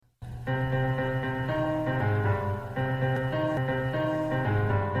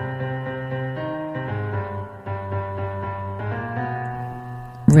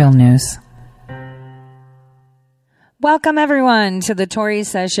Real news. Welcome, everyone, to the Tori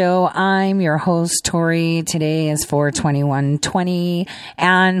Says Show. I'm your host, Tori. Today is 4/21/20.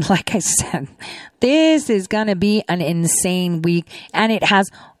 And like I said, this is going to be an insane week. And it has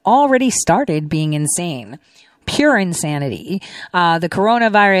already started being insane. Pure insanity. The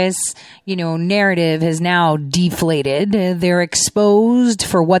coronavirus, narrative has now deflated. They're exposed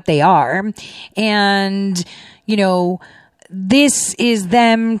for what they are. And, this is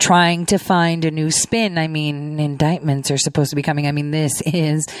them trying to find a new spin. I mean, indictments are supposed to be coming. I mean, this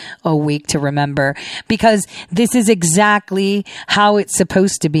is a week to remember because this is exactly how it's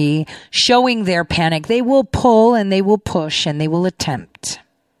supposed to be, showing their panic. They will pull and they will push and they will attempt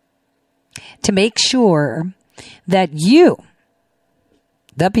to make sure that you,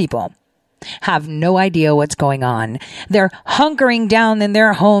 the people, have no idea what's going on. They're hunkering down in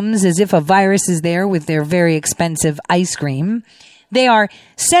their homes as if a virus is there with their very expensive ice cream. They are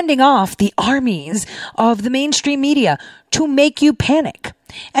sending off the armies of the mainstream media to make you panic.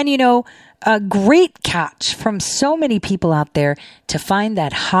 And a great catch from so many people out there to find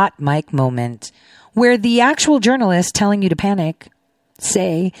that hot mic moment where the actual journalists telling you to panic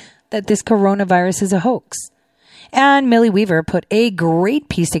say that this coronavirus is a hoax. And Millie Weaver put a great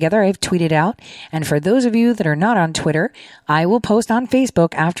piece together. I've tweeted out. And for those of you that are not on Twitter, I will post on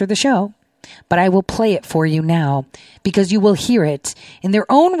Facebook after the show. But I will play it for you now because you will hear it in their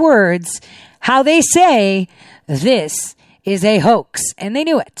own words, how they say this is a hoax. And they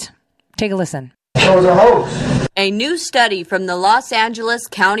knew it. Take a listen. It was a hoax. A new study from the Los Angeles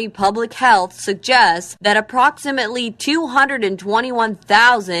County Public Health suggests that approximately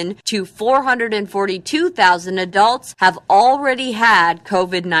 221,000 to 442,000 adults have already had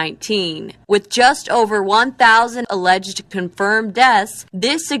COVID-19. With just over 1,000 alleged confirmed deaths,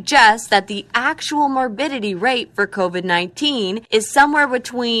 this suggests that the actual morbidity rate for COVID-19 is somewhere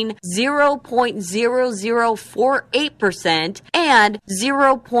between 0.0048% and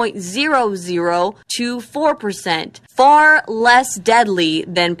 0.0024%. Far less deadly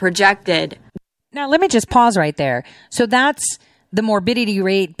than projected. Now, let me just pause right there. So that's the morbidity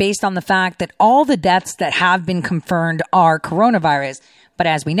rate based on the fact that all the deaths that have been confirmed are coronavirus. But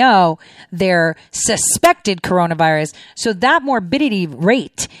as we know, they're suspected coronavirus. So that morbidity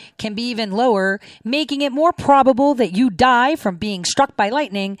rate can be even lower, making it more probable that you die from being struck by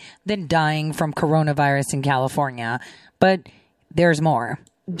lightning than dying from coronavirus in California. But there's more.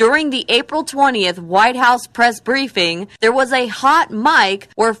 During the April 20th White House press briefing, there was a hot mic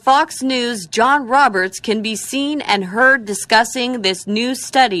where Fox News' John Roberts can be seen and heard discussing this new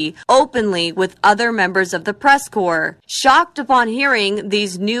study openly with other members of the press corps. Shocked upon hearing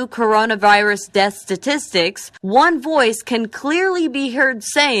these new coronavirus death statistics, one voice can clearly be heard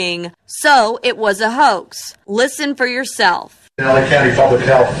saying, "So it was a hoax." Listen for yourself. LA County Public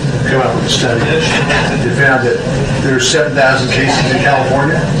Health came out with a study. They found that there are 7,000 cases in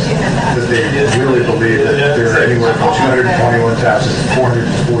California, but they really believe that there are anywhere from 221,000 to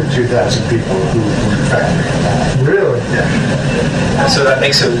 442,000 people who were infected. Really? Yeah. So that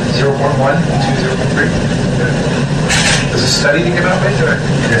makes it 0.1 to 0.3? Does a study you came out with?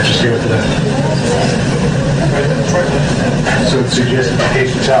 Yeah, just came with that. So it suggests that the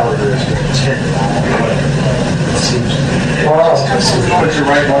case fatality rate is 10. It seems. Wow. Put your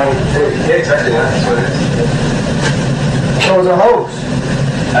right line with the foot. Yeah, exactly. That's what it is. So it was a hoax.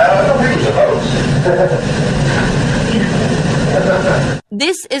 I don't think it was a hoax.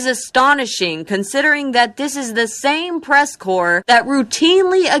 This is astonishing considering that this is the same press corps that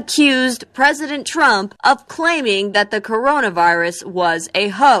routinely accused President Trump of claiming that the coronavirus was a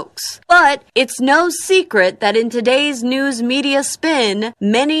hoax. But it's no secret that in today's news media spin,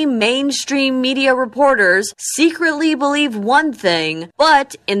 many mainstream media reporters secretly believe one thing,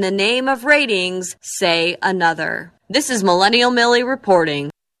 but in the name of ratings, say another. This is Millennial Millie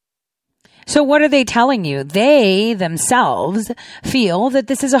reporting. So what are they telling you? They themselves feel that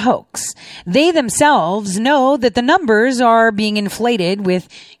this is a hoax. They themselves know that the numbers are being inflated with,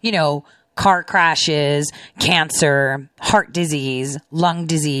 car crashes, cancer, heart disease, lung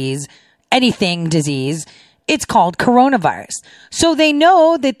disease, anything disease. It's called coronavirus. So they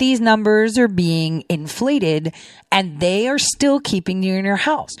know that these numbers are being inflated and they are still keeping you in your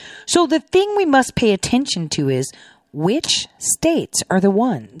house. So the thing we must pay attention to is which states are the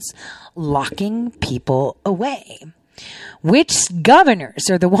ones locking people away? Which governors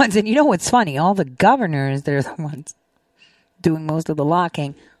are the ones, and what's funny, all the governors that are the ones doing most of the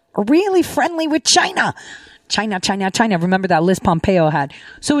locking are really friendly with China. China. Remember that list Pompeo had.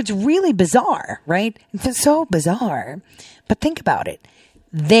 So it's really bizarre, right? It's so bizarre. But think about it.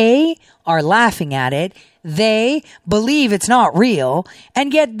 They are laughing at it. They believe it's not real,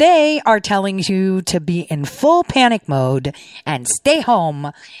 and yet they are telling you to be in full panic mode and stay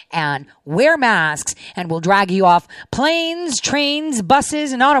home and wear masks, and will drag you off planes, trains,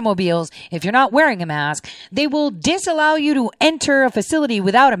 buses, and automobiles if you're not wearing a mask. They will disallow you to enter a facility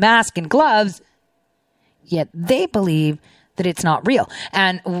without a mask and gloves, yet they believe that it's not real.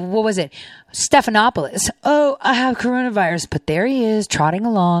 And what was it? Stephanopoulos. Oh, I have coronavirus, but there he is trotting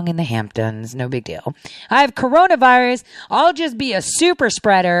along in the Hamptons. No big deal. I have coronavirus. I'll just be a super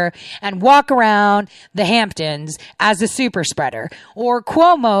spreader and walk around the Hamptons as a super spreader. Or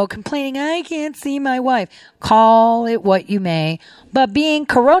Cuomo complaining, I can't see my wife. Call it what you may, but being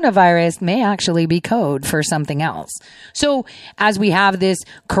coronavirus may actually be code for something else. So as we have this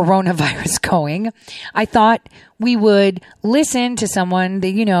coronavirus going, I thought we would listen to someone that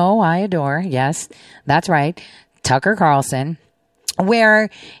you know I adore. Yes, that's right. Tucker Carlson,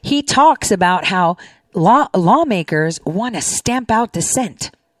 where he talks about how lawmakers want to stamp out dissent.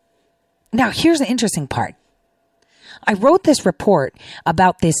 Now, here's the interesting part. I wrote this report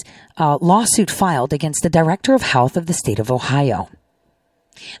about this lawsuit filed against the director of health of the state of Ohio.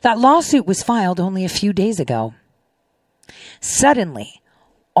 That lawsuit was filed only a few days ago. Suddenly,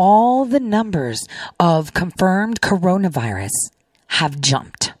 all the numbers of confirmed coronavirus have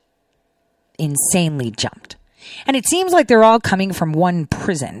jumped. Insanely jumped. And it seems like they're all coming from one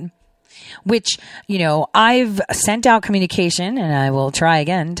prison, which, you know, I've sent out communication, and I will try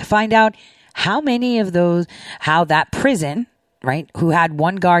again to find out how many of those, how that prison, right, who had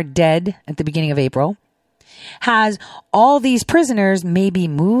one guard dead at the beginning of April, has all these prisoners maybe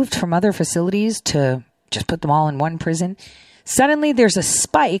moved from other facilities to just put them all in one prison. Suddenly there's a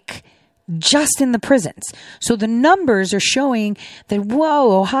spike just in the prisons. So the numbers are showing that,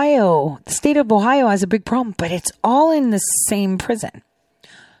 whoa, Ohio, the state of Ohio has a big problem, but it's all in the same prison.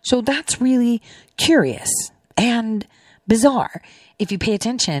 So that's really curious and bizarre. If you pay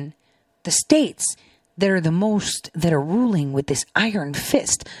attention, the states that are the most, that are ruling with this iron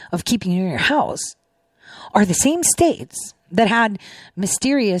fist of keeping you in your house are the same states that had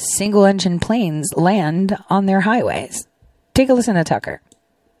mysterious single-engine planes land on their highways. Take a listen to Tucker.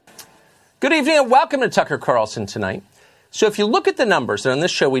 Good evening and welcome to Tucker Carlson Tonight. So if you look at the numbers, and on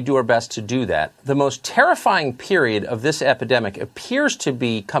this show we do our best to do that, the most terrifying period of this epidemic appears to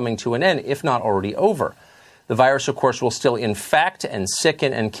be coming to an end, if not already over. The virus, of course, will still infect and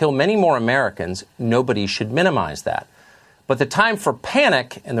sicken and kill many more Americans. Nobody should minimize that. But the time for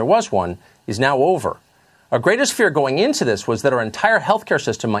panic, and there was one, is now over. Our greatest fear going into this was that our entire healthcare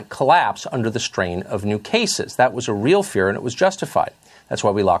system might collapse under the strain of new cases. That was a real fear, and it was justified. That's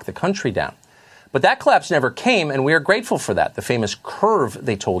why we locked the country down. But that collapse never came, and we are grateful for that. The famous curve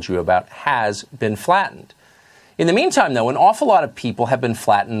they told you about has been flattened. In the meantime, though, an awful lot of people have been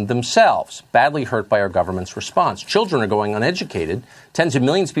flattened themselves, badly hurt by our government's response. Children are going uneducated. Tens of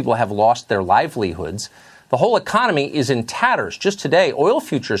millions of people have lost their livelihoods. The whole economy is in tatters. Just today, oil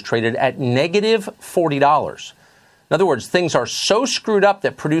futures traded at negative $40. In other words, things are so screwed up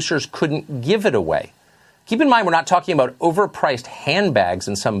that producers couldn't give it away. Keep in mind, we're not talking about overpriced handbags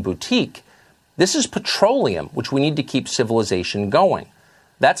in some boutique. This is petroleum, which we need to keep civilization going.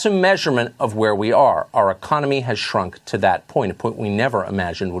 That's a measurement of where we are. Our economy has shrunk to that point, a point we never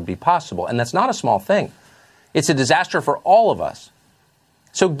imagined would be possible. And that's not a small thing. It's a disaster for all of us.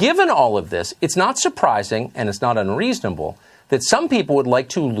 So given all of this, it's not surprising and it's not unreasonable that some people would like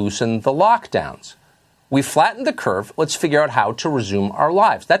to loosen the lockdowns. We flattened the curve. Let's figure out how to resume our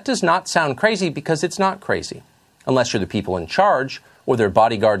lives. That does not sound crazy because it's not crazy, unless you're the people in charge or their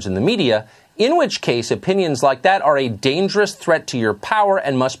bodyguards in the media, in which case opinions like that are a dangerous threat to your power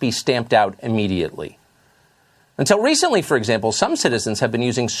and must be stamped out immediately. Until recently, for example, some citizens have been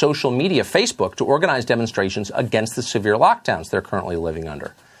using social media, Facebook, to organize demonstrations against the severe lockdowns they're currently living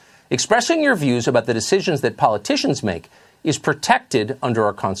under. Expressing your views about the decisions that politicians make is protected under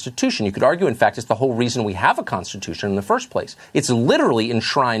our Constitution. You could argue, in fact, it's the whole reason we have a Constitution in the first place. It's literally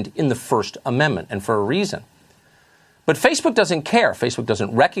enshrined in the First Amendment, and for a reason. But Facebook doesn't care. Facebook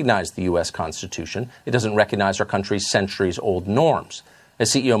doesn't recognize the U.S. Constitution. It doesn't recognize our country's centuries-old norms.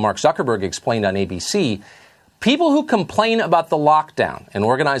 As CEO Mark Zuckerberg explained on ABC, people who complain about the lockdown and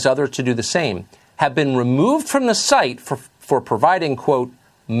organize others to do the same have been removed from the site for providing, quote,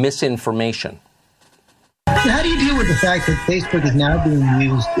 misinformation. How do you deal with the fact that Facebook is now being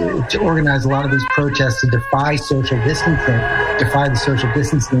used to organize a lot of these protests to defy social distancing, defy the social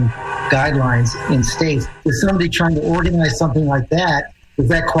distancing guidelines in states? Is somebody trying to organize something like that, does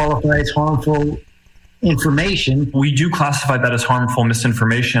that qualify as harmful information? We do classify that as harmful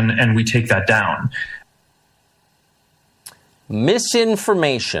misinformation, and we take that down.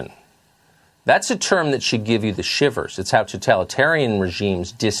 Misinformation. That's a term that should give you the shivers. It's how totalitarian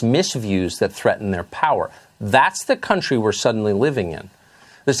regimes dismiss views that threaten their power. That's the country we're suddenly living in.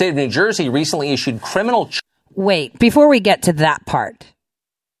 The state of New Jersey recently issued criminal... Wait, before we get to that part.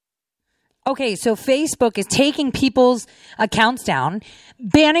 Okay, so Facebook is taking people's accounts down,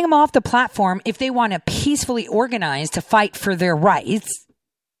 banning them off the platform if they want to peacefully organize to fight for their rights.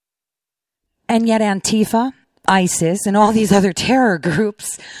 And yet Antifa, ISIS, and all these other terror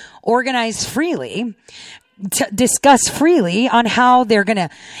groups organize freely, to discuss freely on how they're going to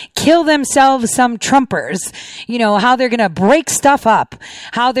kill themselves, some Trumpers, how they're going to break stuff up,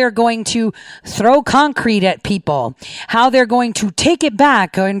 how they're going to throw concrete at people, how they're going to take it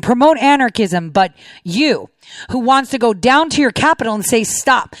back and promote anarchism. But you, who wants to go down to your Capitol and say,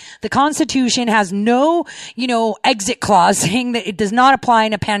 stop, the Constitution has no, exit clause saying that it does not apply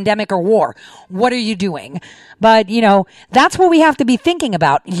in a pandemic or war. What are you doing? But, that's what we have to be thinking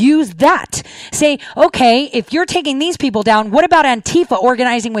about. Use that. Say, okay, if you're taking these people down, what about Antifa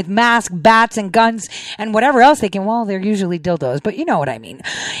organizing with masks, bats, and guns, and whatever else they can? Well, they're usually dildos, but you know what I mean.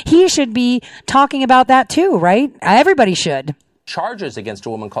 He should be talking about that too, right? Everybody should. Charges against a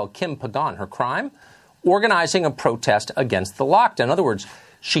woman called Kim Pagan. Her crime? Organizing a protest against the lockdown. In other words,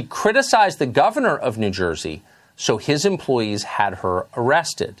 she criticized the governor of New Jersey, so his employees had her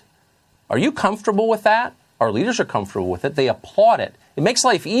arrested. Are you comfortable with that? Our leaders are comfortable with it. They applaud it. It makes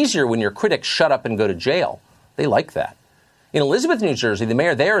life easier when your critics shut up and go to jail. They like that. In Elizabeth, New Jersey, the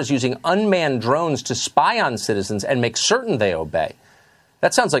mayor there is using unmanned drones to spy on citizens and make certain they obey.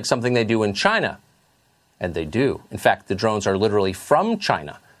 That sounds like something they do in China. And they do. In fact, the drones are literally from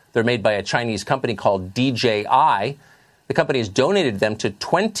China. They're made by a Chinese company called DJI. The company has donated them to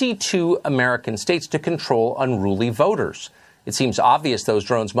 22 American states to control unruly voters. It seems obvious those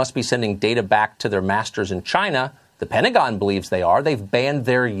drones must be sending data back to their masters in China. The Pentagon believes they are. They've banned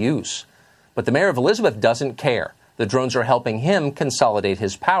their use. But the mayor of Elizabeth doesn't care. The drones are helping him consolidate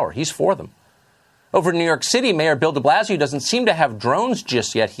his power. He's for them. Over in New York City, Mayor Bill de Blasio doesn't seem to have drones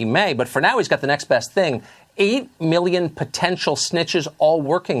just yet. He may, but for now he's got the next best thing. 8 million potential snitches all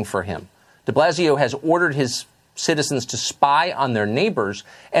working for him. De Blasio has ordered his citizens to spy on their neighbors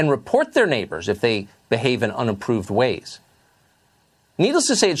and report their neighbors if they behave in unapproved ways. Needless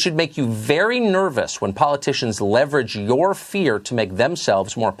to say, it should make you very nervous when politicians leverage your fear to make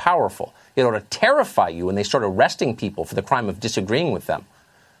themselves more powerful. It ought to terrify you when they start arresting people for the crime of disagreeing with them.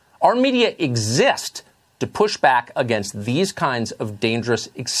 Our media exist to push back against these kinds of dangerous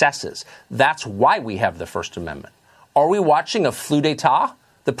excesses. That's why we have the First Amendment. Are we watching a flu d'etat?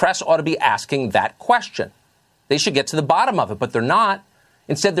 The press ought to be asking that question. They should get to the bottom of it, but they're not.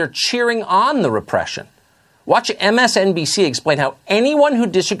 Instead, they're cheering on the repression. Watch MSNBC explain how anyone who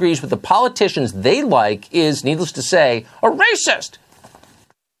disagrees with the politicians they like is, needless to say, a racist.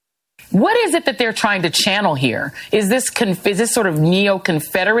 What is it that they're trying to channel here? Is this sort of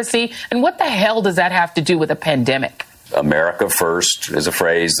neo-Confederacy? And what the hell does that have to do with a pandemic? America first is a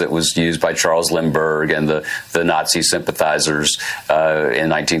phrase that was used by Charles Lindbergh and the Nazi sympathizers in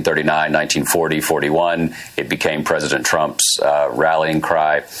 1939, 1940, 41. It became President Trump's rallying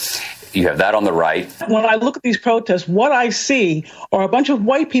cry. You have that on the right. When I look at these protests, what I see are a bunch of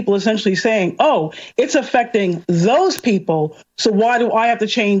white people essentially saying, oh, it's affecting those people, so why do I have to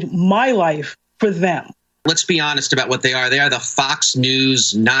change my life for them? Let's be honest about what they are. They are the Fox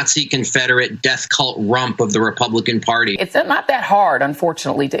News, Nazi Confederate death cult rump of the Republican Party. It's not that hard,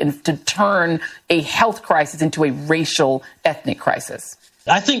 unfortunately, to turn a health crisis into a racial, ethnic crisis.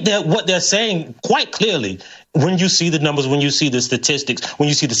 I think that what they're saying quite clearly, when you see the numbers, when you see the statistics, when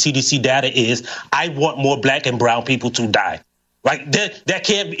you see the CDC data, is I want more black and brown people to die. Right? That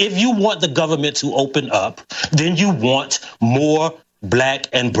can't. If you want the government to open up, then you want more black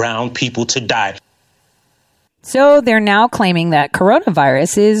and brown people to die. So they're now claiming that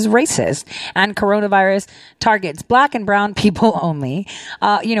coronavirus is racist and coronavirus targets black and brown people only.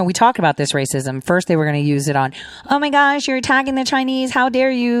 We talked about this racism. First, they were going to use it on, oh my gosh, you're attacking the Chinese. How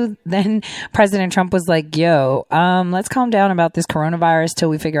dare you? Then President Trump was like, yo, let's calm down about this coronavirus till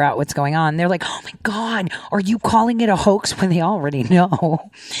we figure out what's going on. They're like, oh my God, are you calling it a hoax when they already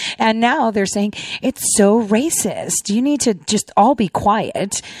know? And now they're saying it's so racist. You need to just all be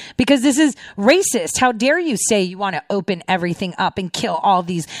quiet because this is racist. How dare you say you want to open everything up and kill all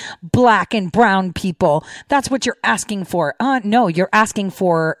these black and brown people? That's what you're asking for. No, you're asking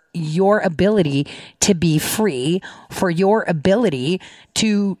for your ability to be free, for your ability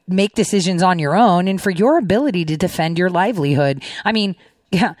to make decisions on your own, and for your ability to defend your livelihood. I mean,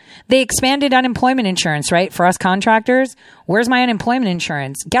 Yeah. They expanded unemployment insurance, right? For us contractors. Where's my unemployment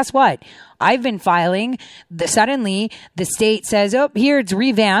insurance? Guess what? I've been filing. Suddenly, the state says, oh, here, it's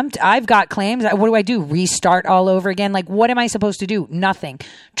revamped. I've got claims. What do? Restart all over again? Like, what am I supposed to do? Nothing.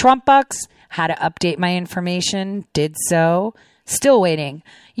 Trump bucks, had to update my information, did so. Still waiting.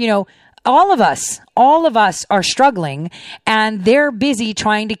 You know, all of us are struggling, and they're busy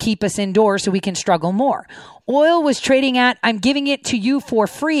trying to keep us indoors so we can struggle more. Oil was trading at, I'm giving it to you for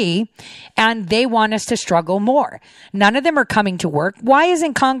free, and they want us to struggle more. None of them are coming to work. Why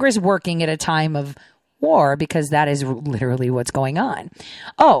isn't Congress working at a time of war? Because that is literally what's going on.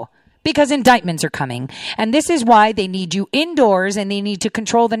 Oh, because indictments are coming. And this is why they need you indoors and they need to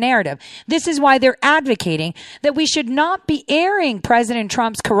control the narrative. This is why they're advocating that we should not be airing President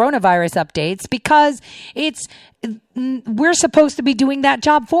Trump's coronavirus updates, because we're supposed to be doing that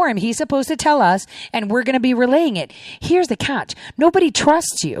job for him. He's supposed to tell us, and we're going to be relaying it. Here's the catch. Nobody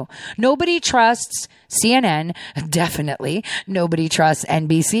trusts you. Nobody trusts CNN, definitely. Nobody trusts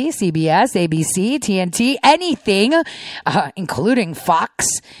NBC, CBS, ABC, TNT, anything, including Fox.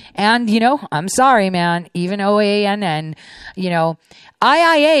 And, I'm sorry, man, even OANN,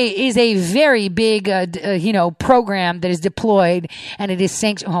 IIA is a very big, program that is deployed, and it is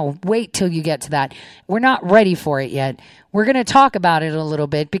sanctioned. Oh, wait till you get to that. We're not ready for it yet. We're going to talk about it a little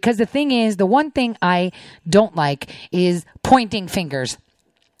bit, because the thing is, the one thing I don't like is pointing fingers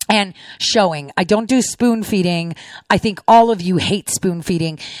and showing. I don't do spoon feeding. I think all of you hate spoon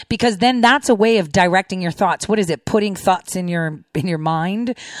feeding, because then that's a way of directing your thoughts. What is it? Putting thoughts in your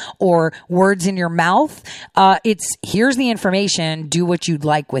mind or words in your mouth. It's here's the information. Do what you'd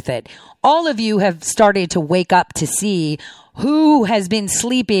like with it. All of you have started to wake up to see who has been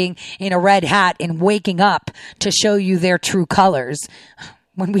sleeping in a red hat and waking up to show you their true colors.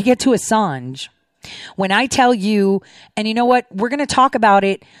 When we get to Assange, when I tell you, and you know what, we're going to talk about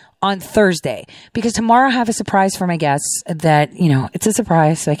it on Thursday, because tomorrow I have a surprise for my guests that, it's a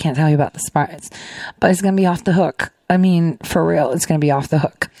surprise, so I can't tell you about the surprise, but it's going to be off the hook. I mean, for real, it's going to be off the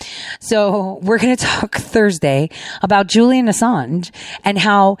hook. So we're going to talk Thursday about Julian Assange and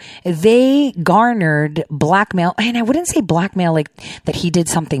how they garnered blackmail. And I wouldn't say blackmail like that he did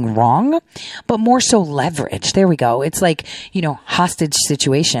something wrong, but more so leverage. There we go. It's like, hostage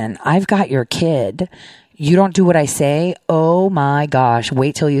situation. I've got your kid. You don't do what I say. Oh my gosh.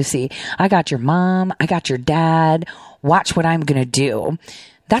 Wait till you see. I got your mom. I got your dad. Watch what I'm going to do.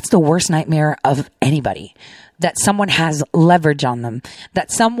 That's the worst nightmare of anybody. That someone has leverage on them.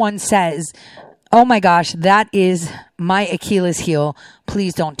 That someone says, oh my gosh, that is my Achilles heel.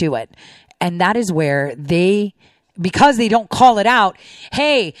 Please don't do it. And that is where because they don't call it out,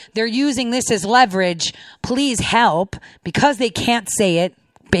 hey, they're using this as leverage. Please help. Because they can't say it,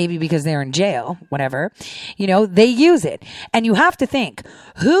 maybe because they're in jail, whatever, they use it. And you have to think,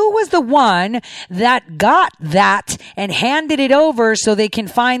 who was the one that got that and handed it over so they can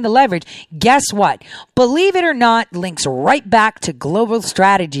find the leverage? Guess what? Believe it or not, links right back to Global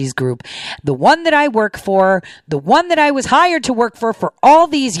Strategies Group, the one that I work for, the one that I was hired to work for all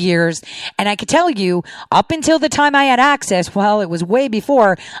these years. And I can tell you, up until the time I had access, well, it was way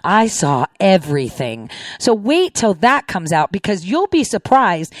before, I saw everything. So wait till that comes out, because you'll be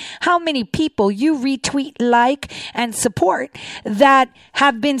surprised how many people you retweet, like, and support that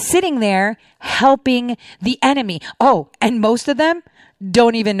have been sitting there helping the enemy. Oh, and most of them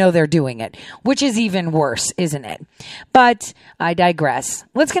don't even know they're doing it, which is even worse, isn't it? But I digress.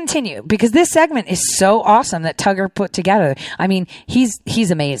 Let's continue, because this segment is so awesome that Tugger put together. I mean,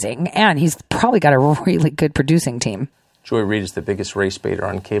 he's amazing, and he's probably got a really good producing team. Joy Reid is the biggest race baiter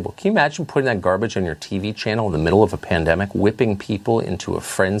on cable. Can you imagine putting that garbage on your TV channel in the middle of a pandemic, whipping people into a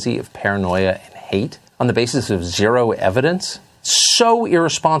frenzy of paranoia and hate on the basis of zero evidence? So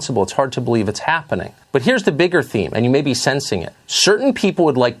irresponsible, it's hard to believe it's happening. But here's the bigger theme, and you may be sensing it. Certain people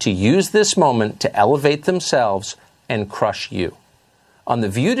would like to use this moment to elevate themselves and crush you. On The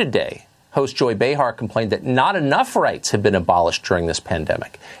View today, host Joy Behar complained that not enough rights have been abolished during this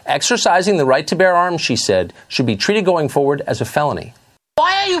pandemic. Exercising the right to bear arms, she said, should be treated going forward as a felony.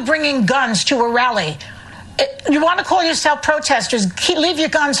 Why are you bringing guns to a rally? You want to call yourself protesters, leave your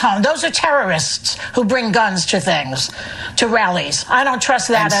guns home. Those are terrorists who bring guns to things, to rallies. I don't trust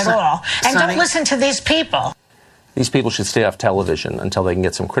that at all. And don't listen to these people. These people should stay off television until they can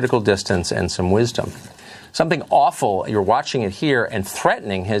get some critical distance and some wisdom. Something awful, you're watching it here, and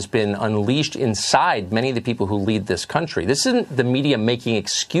threatening has been unleashed inside many of the people who lead this country. This isn't the media making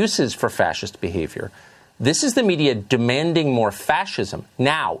excuses for fascist behavior. This is the media demanding more fascism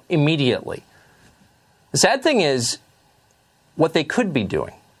now, immediately. The sad thing is what they could be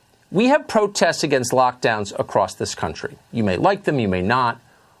doing. We have protests against lockdowns across this country. You may like them, you may not.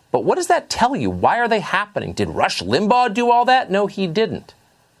 But what does that tell you? Why are they happening? Did Rush Limbaugh do all that? No, he didn't.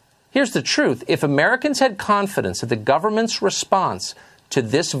 Here's the truth. If Americans had confidence that the government's response to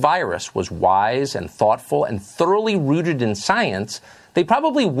this virus was wise and thoughtful and thoroughly rooted in science, they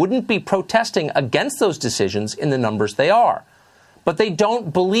probably wouldn't be protesting against those decisions in the numbers they are. But they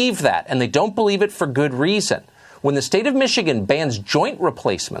don't believe that, and they don't believe it for good reason. When the state of Michigan bans joint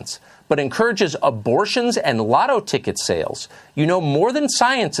replacements but encourages abortions and lotto ticket sales, you know more than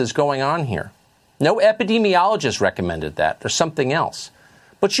science is going on here. No epidemiologist recommended that. There's something else.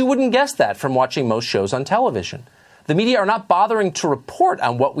 But you wouldn't guess that from watching most shows on television. The media are not bothering to report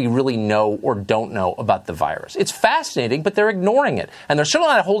on what we really know or don't know about the virus. It's fascinating, but they're ignoring it. And they're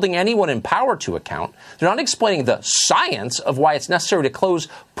certainly not holding anyone in power to account. They're not explaining the science of why it's necessary to close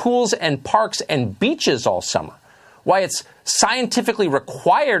pools and parks and beaches all summer, why it's scientifically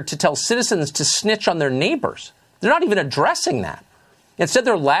required to tell citizens to snitch on their neighbors. They're not even addressing that. Instead,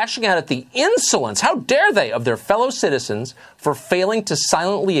 they're lashing out at the insolence, how dare they, of their fellow citizens for failing to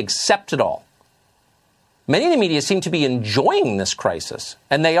silently accept it all. Many in the media seem to be enjoying this crisis,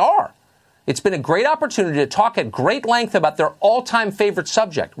 and they are. It's been a great opportunity to talk at great length about their all-time favorite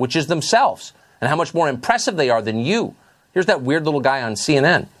subject, which is themselves, and how much more impressive they are than you. Here's that weird little guy on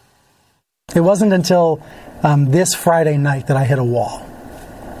CNN. It wasn't until this Friday night that I hit a wall.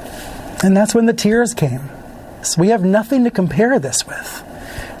 And that's when the tears came. So we have nothing to compare this with.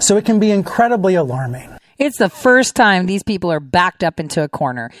 So it can be incredibly alarming. It's the first time these people are backed up into a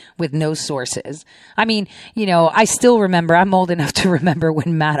corner with no sources. I mean, you know, I still remember, I'm old enough to remember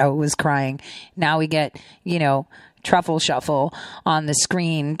when Maddow was crying. Now we get, you know, Truffle Shuffle on the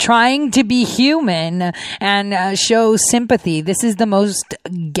screen trying to be human and show sympathy. This is the most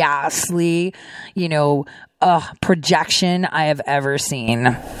ghastly, you know, projection I have ever seen.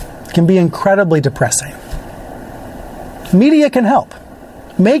 It can be incredibly depressing. Media can help.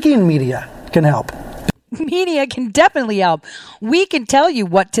 Making media can help. Media can definitely help. We can tell you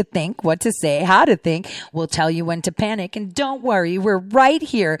what to think, what to say, how to think. We'll tell you when to panic. And don't worry, we're right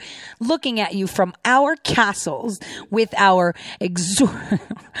here looking at you from our castles with our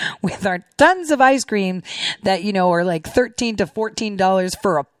with our tons of ice cream that, you know, are like $13 to $14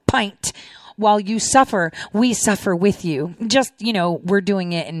 for a pint. While you suffer, we suffer with you. Just, you know, we're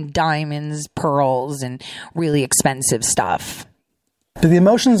doing it in diamonds, pearls, and really expensive stuff. But the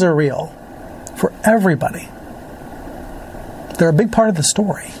emotions are real. For everybody. They're a big part of the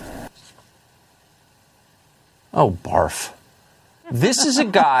story. Oh, barf. This is a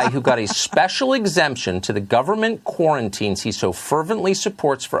guy who got a special exemption to the government quarantines he so fervently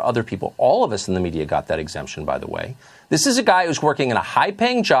supports for other people. All of us in the media got that exemption, by the way. This is a guy who's working in a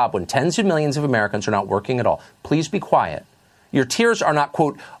high-paying job when tens of millions of Americans are not working at all. Please be quiet. Your tears are not,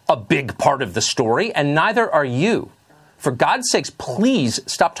 quote, a big part of the story, and neither are you. For God's sakes, please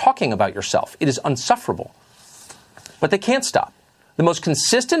stop talking about yourself. It is unsufferable. But they can't stop. The most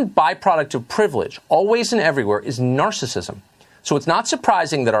consistent byproduct of privilege, always and everywhere, is narcissism. So it's not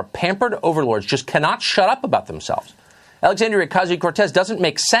surprising that our pampered overlords just cannot shut up about themselves. Alexandria Ocasio-Cortez doesn't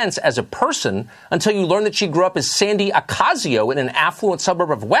make sense as a person until you learn that she grew up as Sandy Ocasio in an affluent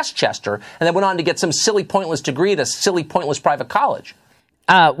suburb of Westchester and then went on to get some silly, pointless degree at a silly, pointless private college.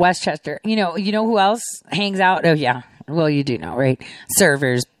 Westchester. You know who else hangs out? Oh, yeah. Well, you do know, right?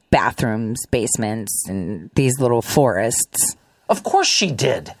 Servers, bathrooms, basements, and these little forests. Of course she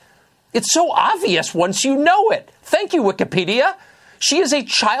did. It's so obvious once you know it. Thank you, Wikipedia. She is a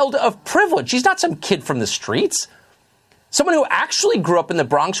child of privilege. She's not some kid from the streets. Someone who actually grew up in the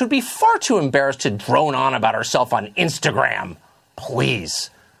Bronx would be far too embarrassed to drone on about herself on Instagram. Please.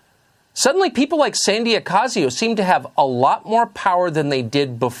 Suddenly, people like Sandy Ocasio seem to have a lot more power than they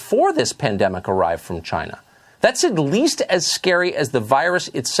did before this pandemic arrived from China. That's at least as scary as the virus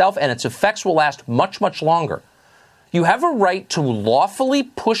itself, and its effects will last much, much longer. You have a right to lawfully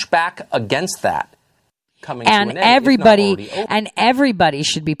push back against that. And everybody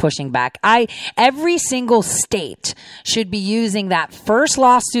should be pushing back. Every single state should be using that first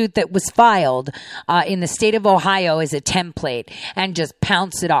lawsuit that was filed in the state of Ohio as a template and just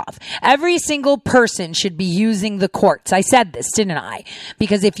pounce it off. Every single person should be using the courts. I said this, didn't I?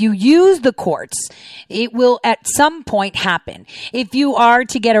 Because if you use the courts, it will at some point happen. If you are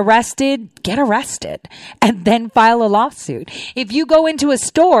to get arrested and then file a lawsuit. If you go into a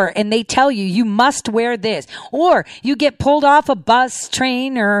store and they tell you must wear this this. Or you get pulled off a bus,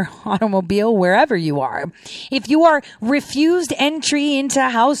 train, or automobile, wherever you are. If you are refused entry into a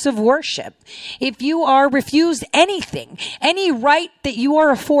house of worship, if you are refused anything, any right that you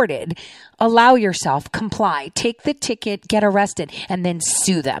are afforded, allow yourself, comply, take the ticket, get arrested, and then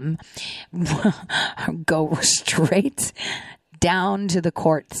sue them. Go straight down to the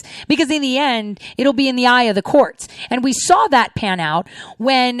courts, because in the end, it'll be in the eye of the courts. And we saw that pan out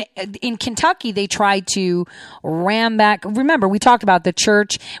when in Kentucky, they tried to ram back. Remember, we talked about the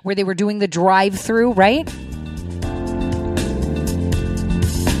church where they were doing the drive-through, right?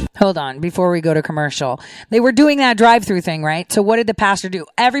 Hold on, before we go to commercial. They were doing that drive-through thing, right? So what did the pastor do?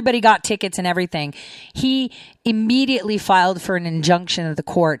 Everybody got tickets and everything. He immediately filed for an injunction of the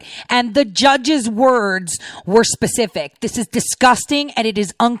court. And the judge's words were specific. This is disgusting and it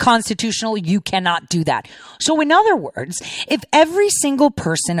is unconstitutional. You cannot do that. So in other words, if every single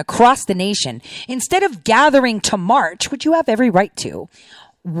person across the nation, instead of gathering to march, which you have every right to,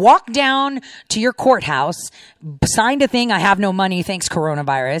 walk down to your courthouse, signed a thing, I have no money, thanks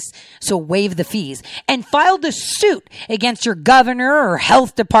coronavirus, so waive the fees, and filed a suit against your governor or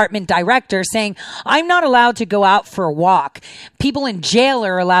health department director saying, I'm not allowed to go out for a walk. People in jail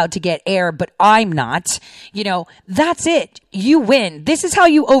are allowed to get air, but I'm not. You know, that's it. You win. This is how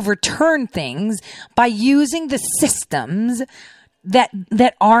you overturn things, by using the systems that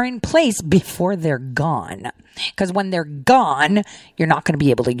are in place before they're gone. Because when they're gone, you're not going to be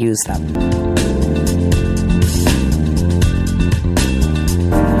able to use them.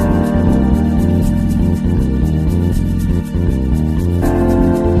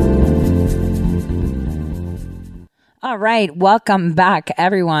 All right. Welcome back,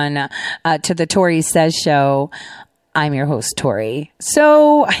 everyone, to the Tori Says Show. I'm your host, Tori.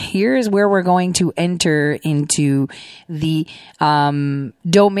 So here's where we're going to enter into the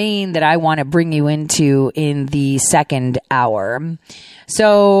domain that I want to bring you into in the second hour.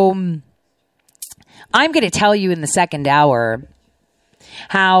 So I'm going to tell you in the second hour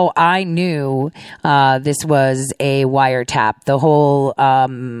how I knew this was a wiretap, the whole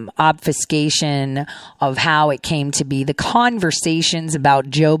obfuscation of how it came to be, the conversations about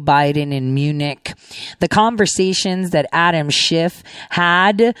Joe Biden in Munich, the conversations that Adam Schiff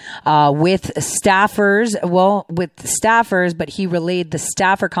had with staffers, but he relayed the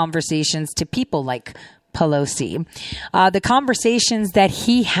staffer conversations to people like Pelosi, the conversations that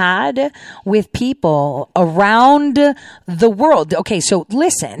he had with people around the world. Okay, so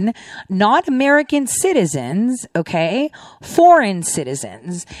listen, not American citizens, okay, foreign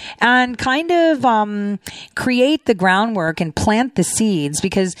citizens, and kind of create the groundwork and plant the seeds,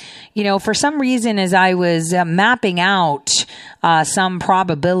 because, you know, for some reason, as I was mapping out some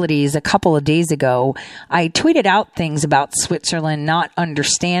probabilities a couple of days ago, I tweeted out things about Switzerland not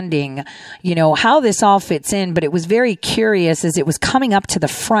understanding, you know, how this all fits in, but it was very curious as it was coming up to the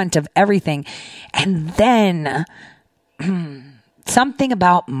front of everything. And then something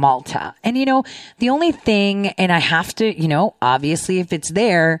about Malta. And, you know, the only thing, and I have to, you know, obviously if it's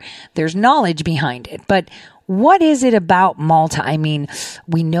there, there's knowledge behind it. But what is it about Malta? I mean,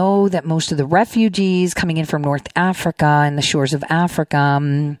 we know that most of the refugees coming in from North Africa and the shores of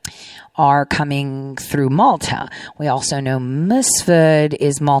Africa are coming through Malta. We also know Musford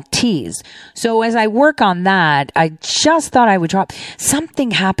is Maltese. So as I work on that, I just thought I would drop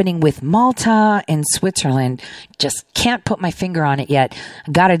something happening with Malta and Switzerland. Just can't put my finger on it yet.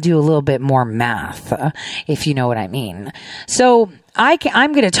 Got to do a little bit more math, if you know what I mean. So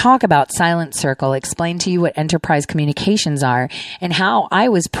I'm going to talk about Silent Circle, explain to you what enterprise communications are, and how I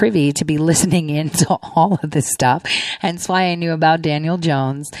was privy to be listening into all of this stuff. Hence why I knew about Daniel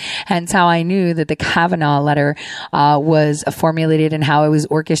Jones. Hence how I knew that the Kavanaugh letter was formulated and how it was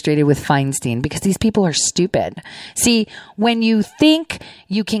orchestrated with Feinstein, because these people are stupid. See, when you think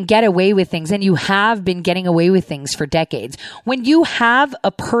you can get away with things, and you have been getting away with things for decades, when you have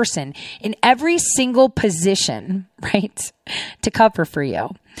a person in every single position, right, to cover for you,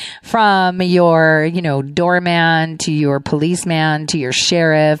 from your, you know, doorman to your policeman to your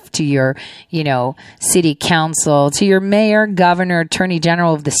sheriff to your, you know, city council to your mayor, governor, attorney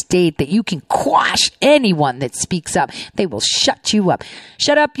general of the state, that you can quash anyone that speaks up. They will shut you up.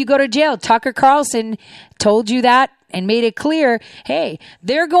 Shut up, you go to jail. Tucker Carlson told you that and made it clear, hey,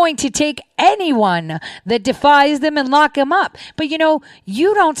 they're going to take anyone that defies them and lock them up. But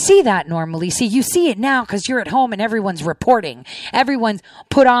you don't see that normally. See, you see it now because you're at home and everyone's reporting. Everyone's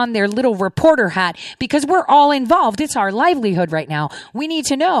put on their little reporter hat because we're all involved. It's our livelihood right now. We need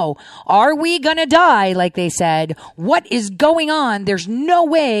to know, are we going to die? Like they said, what is going on? There's no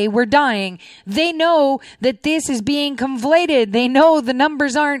way we're dying. They know that this is being conflated. They know the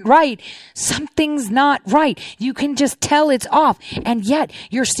numbers aren't right. Something's not right. You can just tell it's off. And yet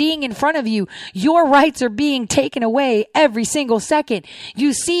you're seeing in front of you, your rights are being taken away every single second.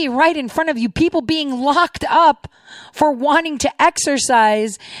 You see right in front of you people being locked up for wanting to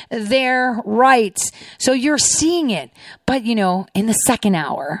exercise their rights. So you're seeing it. But, in the second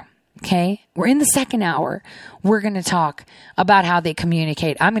hour, okay, we're in the second hour. We're going to talk about how they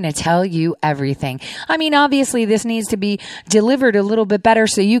communicate. I'm going to tell you everything. I mean, obviously, this needs to be delivered a little bit better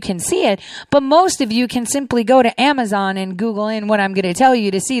so you can see it. But most of you can simply go to Amazon and Google in what I'm going to tell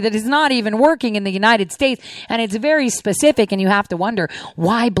you to see that it's not even working in the United States. And it's very specific. And you have to wonder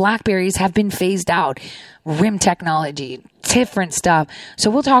why BlackBerries have been phased out. RIM technology, different stuff.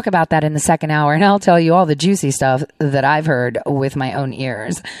 So we'll talk about that in the second hour. And I'll tell you all the juicy stuff that I've heard with my own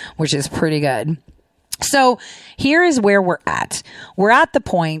ears, which is pretty good. So here is where we're at. We're at the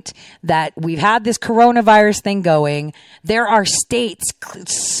point that we've had this coronavirus thing going. There are states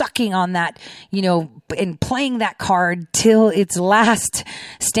sucking on that, and playing that card till its last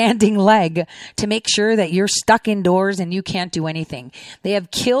standing leg to make sure that you're stuck indoors and you can't do anything. They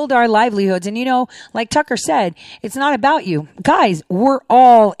have killed our livelihoods. And, like Tucker said, it's not about you. Guys, we're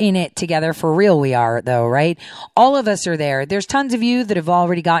all in it together. For real we are, though, right? All of us are there. There's tons of you that have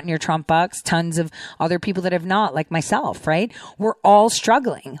already gotten your Trump bucks, tons of other people that have not, like myself, right? We're all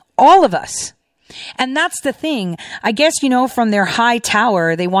struggling. All of us. And that's the thing. I guess, from their high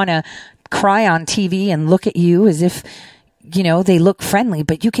tower, they want to cry on TV and look at you as if, they look friendly,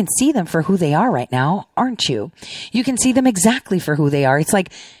 but you can see them for who they are right now, aren't you? You can see them exactly for who they are. It's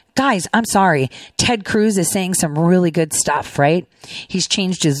like, guys, I'm sorry. Ted Cruz is saying some really good stuff, right? He's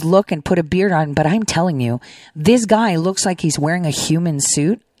changed his look and put a beard on, but I'm telling you, this guy looks like he's wearing a human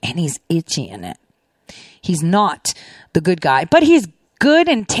suit and he's itchy in it. He's not the good guy, but he's good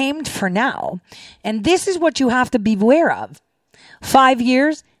and tamed for now. And this is what you have to beware of. 5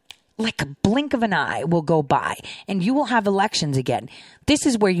 years, like a blink of an eye, will go by and you will have elections again. This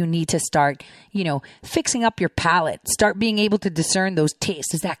is where you need to start, fixing up your palate. Start being able to discern those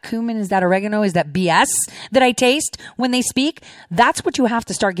tastes. Is that cumin? Is that oregano? Is that BS that I taste when they speak? That's what you have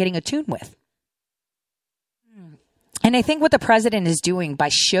to start getting attuned with. And I think what the president is doing by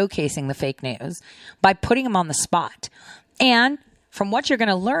showcasing the fake news, by putting them on the spot, and from what you're going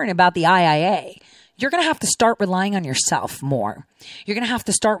to learn about the IIA, you're going to have to start relying on yourself more. You're going to have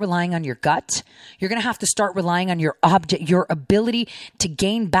to start relying on your gut. You're going to have to start relying on your ability to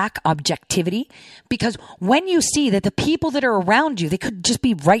gain back objectivity. Because when you see that the people that are around you, they could just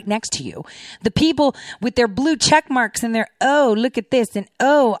be right next to you. The people with their blue check marks and their, oh, look at this, and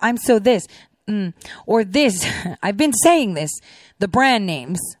oh, I'm so this. Or this, I've been saying this, the brand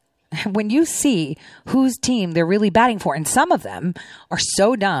names, when you see whose team they're really batting for, and some of them are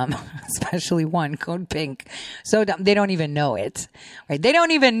so dumb, especially one, Code Pink, so dumb, they don't even know it, right? They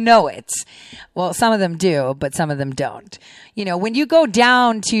don't even know it. Well, some of them do, but some of them don't. When you go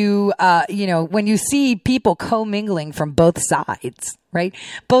down to, when you see people commingling from both sides, right?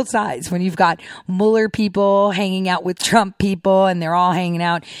 Both sides. When you've got Mueller people hanging out with Trump people and they're all hanging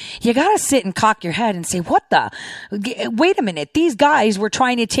out, you got to sit and cock your head and say, wait a minute. These guys were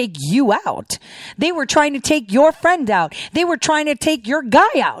trying to take you out. They were trying to take your friend out. They were trying to take your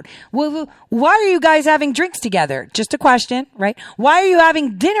guy out. Well, why are you guys having drinks together? Just a question, right? Why are you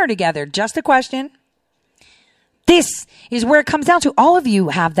having dinner together? Just a question. This is where it comes down to. All of you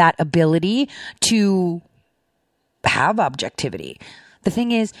have that ability to have objectivity. The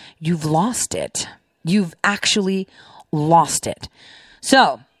thing is, you've lost it. You've actually lost it.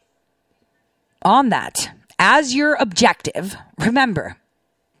 So, on that, as your objective, remember,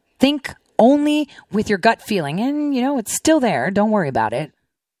 think only with your gut feeling. And, it's still there. Don't worry about it.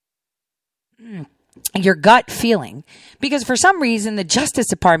 Your gut feeling. Because for some reason, the Justice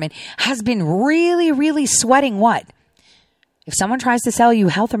Department has been really, really sweating what? If someone tries to sell you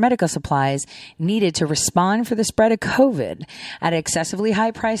health or medical supplies needed to respond for the spread of COVID at excessively high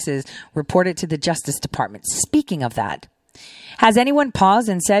prices, report it to the Justice Department. Speaking of that, Has anyone paused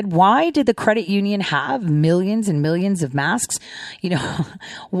and said, why did the credit union have millions and millions of masks?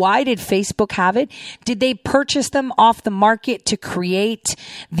 Why did Facebook have it? Did they purchase them off the market to create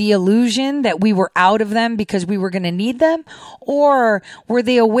the illusion that we were out of them because we were going to need them? Or were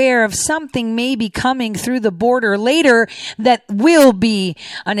they aware of something maybe coming through the border later that will be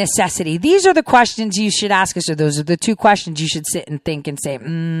a necessity? These are the questions you should ask us, or those are the two questions you should sit and think and say,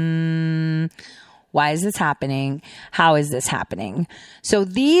 why is this happening? How is this happening? So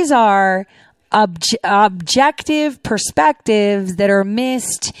these are objective perspectives that are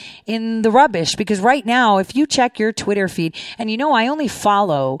missed in the rubbish, because right now, if you check your Twitter feed, and I only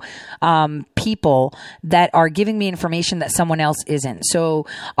follow people that are giving me information that someone else isn't. So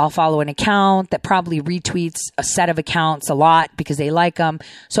I'll follow an account that probably retweets a set of accounts a lot because they like them.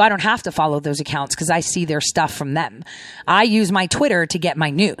 So I don't have to follow those accounts because I see their stuff from them. I use my Twitter to get my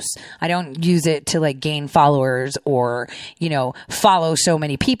news. I don't use it to gain followers or, follow so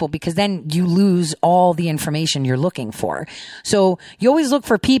many people, because then you lose all the information you're looking for. So you always look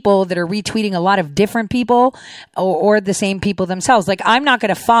for people that are retweeting a lot of different people or the same people themselves. I'm not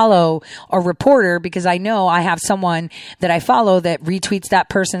going to follow a reporter because I know I have someone that I follow that retweets that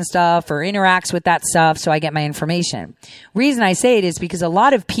person's stuff or interacts with that stuff, so I get my information. Reason I say it is because a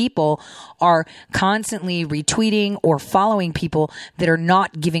lot of people are constantly retweeting or following people that are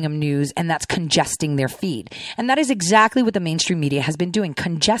not giving them news, and that's congesting their feed. And that is exactly what the mainstream media has been doing,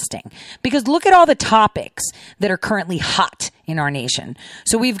 congesting. Because look at all the topics that are currently hot in our nation.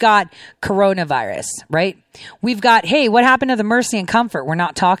 So we've got coronavirus, right? We've got, hey, what happened to the Mercy and Comfort? We're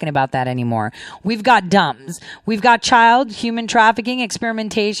not talking about that anymore. We've got DUMBs. We've got child human trafficking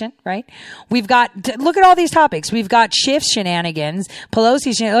experimentation, right? We've got, look at all these topics. We've got Schiff shenanigans,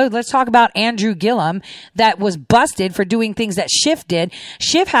 Pelosi shenanigans. Let's talk about Andrew Gillum that was busted for doing things that Schiff did.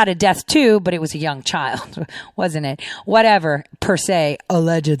 Schiff had a death too, but it was a young child, wasn't it? Whatever, per se,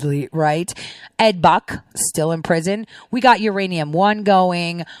 allegedly, right? Ed Buck, still in prison. We got Uranium One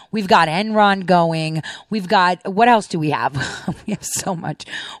going. We've got Enron going. We've got, what else do we have? We have so much.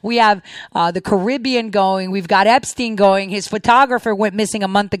 We have the Caribbean going. We've got Epstein going. His photographer went missing a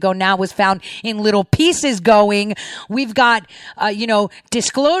month ago, now was found in little pieces going. We've got,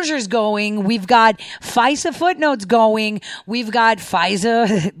 disclosures going. We've got FISA footnotes going. We've got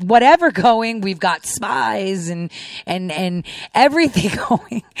FISA whatever going. We've got spies and everything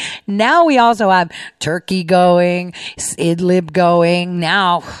going. Now we also have Turkey going, Idlib going,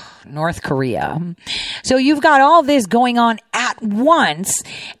 now North Korea. So you've got all this going on at once,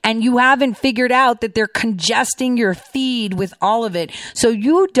 and you haven't figured out that they're congesting your feed with all of it. So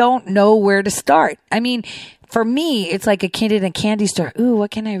you don't know where to start. I mean, for me, it's like a kid in a candy store. Ooh,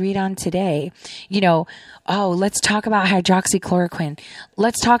 what can I read on today? Let's talk about hydroxychloroquine.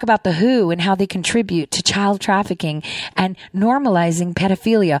 Let's talk about the WHO and how they contribute to child trafficking and normalizing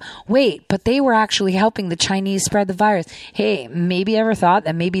pedophilia. Wait, but they were actually helping the Chinese spread the virus. Hey, maybe ever thought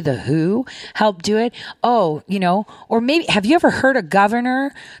that maybe the WHO helped do it? Oh, or maybe, have you ever heard a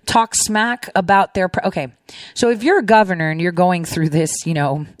governor talk smack about their, okay. So if you're a governor and you're going through this,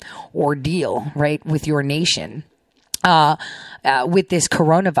 ordeal, right, with your nation, with this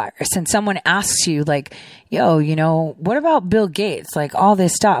coronavirus, and someone asks you what about Bill Gates? All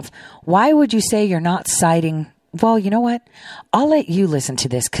this stuff. Why would you say you're not citing? Well, you know what? I'll let you listen to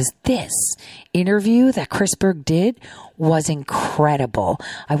this, because this interview that Chris Berg did was incredible.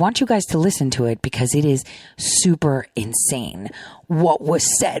 I want you guys to listen to it because it is super insane what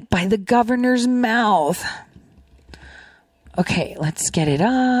was said by the governor's mouth. Okay, let's get it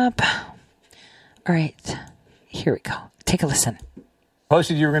up. All right. Here we go. Take a listen.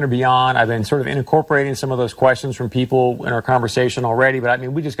 Posted you were going to be on. I've been sort of incorporating some of those questions from people in our conversation already, but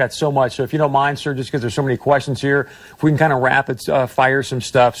we just got so much. So if you don't mind, sir, just because there's so many questions here, if we can kind of rapid fire some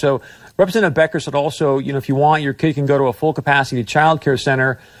stuff. So Representative Becker said also, if you want, your kid can go to a full capacity child care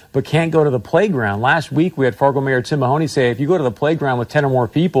center, but can't go to the playground. Last week, we had Fargo Mayor Tim Mahoney say, if you go to the playground with 10 or more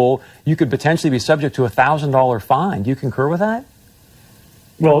people, you could potentially be subject to a $1,000 fine. Do you concur with that?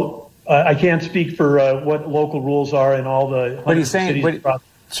 Well, I can't speak for what local rules are in all the. But he's saying,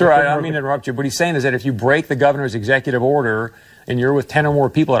 sir, I don't mean to interrupt you. What he's saying is that if you break the governor's executive order and you're with 10 or more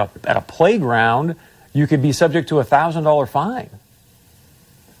people at a playground, you could be subject to a $1,000 fine.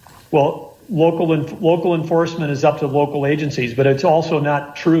 Well, local enforcement is up to local agencies, but it's also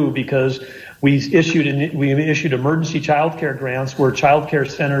not true because we issued emergency child care grants where child care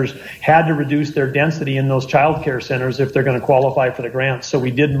centers had to reduce their density in those child care centers if they're going to qualify for the grants. So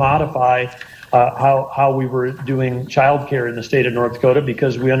we did modify how we were doing child care in the state of North Dakota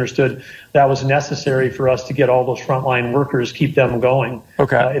because we understood that was necessary for us to get all those frontline workers, keep them going.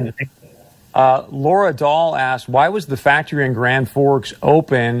 Okay. Laura Dahl asked, why was the factory in Grand Forks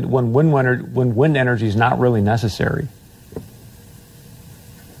open when wind energy is not really necessary?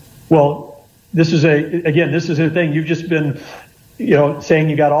 Well, this is a thing. You've just been, saying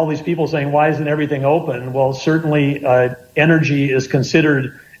you got all these people saying, why isn't everything open? Well, certainly energy is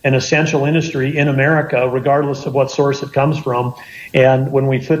considered an essential industry in America, regardless of what source it comes from. And when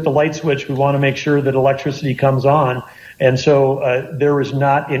we flip the light switch, we want to make sure that electricity comes on. And so there is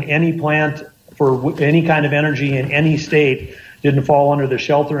not in any plant for any kind of energy in any state didn't fall under the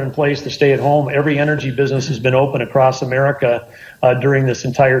shelter in place, the stay at home. Every energy business has been open across America during this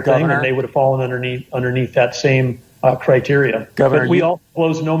entire thing, and they would have fallen underneath that same criteria. Governor, but we all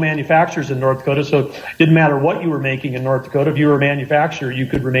closed no manufacturers in North Dakota, so it didn't matter what you were making in North Dakota. If you were a manufacturer, you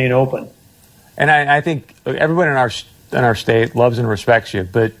could remain open. And I think everyone in our state loves and respects you,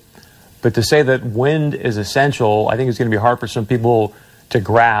 but to say that wind is essential, I think it's going to be hard for some people to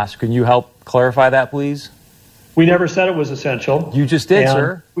grasp. Can you help clarify that, please? We never said it was essential. You just did,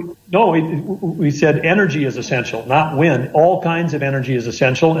 sir. We said energy is essential, not wind. All kinds of energy is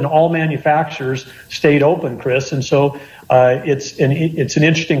essential, and all manufacturers stayed open, Chris. And so it's an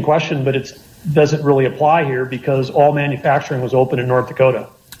interesting question, but it doesn't really apply here because all manufacturing was open in North Dakota.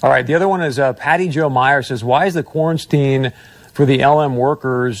 All right. The other one is Patty Jo Meyer says, why is the quarantine for the LM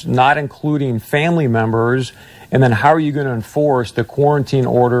workers not including family members? And then how are you going to enforce the quarantine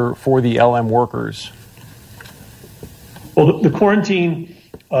order for the LM workers? Well, the quarantine,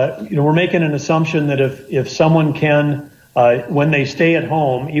 we're making an assumption that if someone can, when they stay at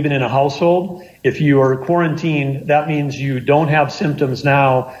home, even in a household, if you are quarantined, that means you don't have symptoms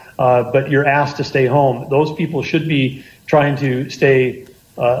now, but you're asked to stay home. Those people should be trying to stay,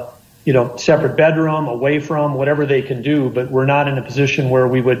 separate bedroom, away from, whatever they can do. But we're not in a position where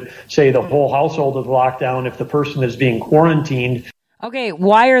we would say the whole household is locked down if the person is being quarantined. Okay,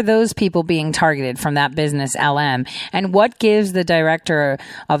 why are those people being targeted from that business, LM? And what gives the director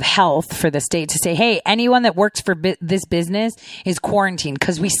of health for the state to say, hey, anyone that works for this business is quarantined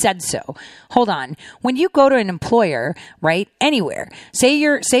because we said so? Hold on. When you go to an employer, right, anywhere, say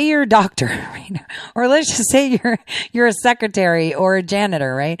you're a doctor, right? Or let's just say you're a secretary or a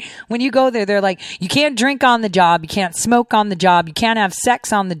janitor, right? When you go there, they're like, you can't drink on the job, you can't smoke on the job, you can't have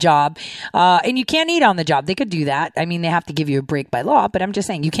sex on the job, and you can't eat on the job. They could do that. I mean, they have to give you a break by law, but I'm just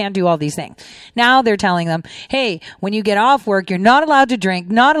saying you can't do all these things. Now they're telling them, hey, when you get off work, you're not allowed to drink,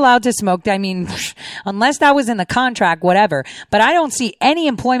 not allowed to smoke. I mean, unless that was in the contract, whatever. But I don't see any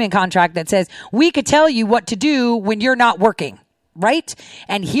employment contract that says we could tell you what to do when you're not working. Right?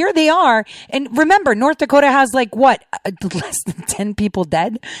 And here they are. And remember, North Dakota has less than 10 people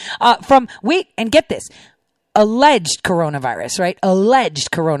dead and get this, alleged coronavirus, right?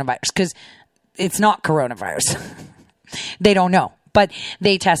 Alleged coronavirus, because it's not coronavirus. They don't know. But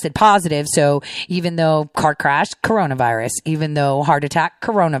they tested positive. So even though car crash, coronavirus, even though heart attack,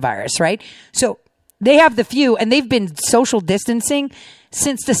 coronavirus, right? So they have the few, and they've been social distancing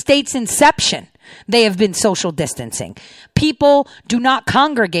since the state's inception. They have been social distancing. People do not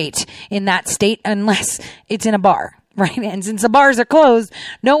congregate in that state unless it's in a bar. Right. And since the bars are closed,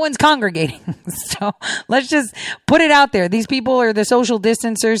 no one's congregating. So let's just put it out there. These people are the social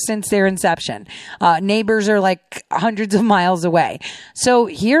distancers since their inception. Neighbors are like hundreds of miles away. So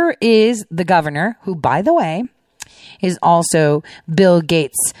here is the governor, who, by the way, is also Bill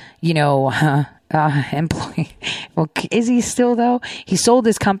Gates, employee. Well, is he still though? He sold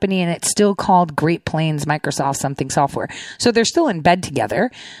his company and it's still called Great Plains Microsoft something software. So they're still in bed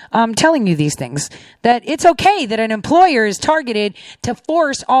together, telling you these things, that it's okay that an employer is targeted to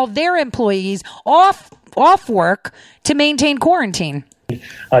force all their employees off work to maintain quarantine.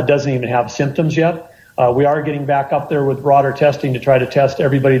 Doesn't even have symptoms yet. We are getting back up there with broader testing to try to test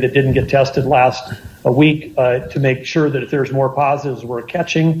everybody that didn't get tested last week to make sure that if there's more positives, we're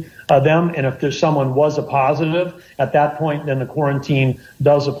catching them. And if there's someone was a positive, at that point, then the quarantine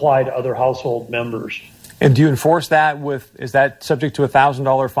does apply to other household members. And do you enforce that is that subject to a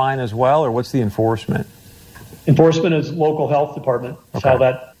 $1,000 fine as well, or what's the enforcement? Enforcement is local health department. That's how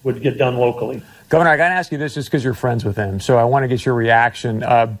that would get done locally. Governor, I got to ask you this just because you're friends with him, so I want to get your reaction.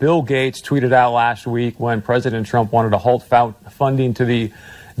 Bill Gates tweeted out last week when President Trump wanted to halt funding to the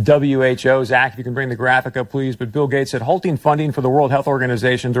WHO. Zach, if you can bring the graphic up, please. But Bill Gates said halting funding for the World Health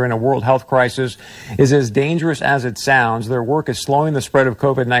Organization during a world health crisis is as dangerous as it sounds. Their work is slowing the spread of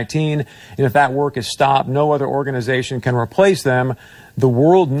COVID-19, and if that work is stopped, no other organization can replace them. The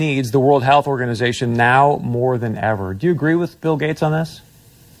world needs the World Health Organization now more than ever. Do you agree with Bill Gates on this?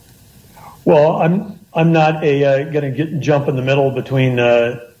 Well, I'm not going to jump in the middle between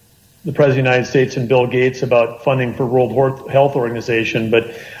the President of the United States and Bill Gates about funding for World Health Organization,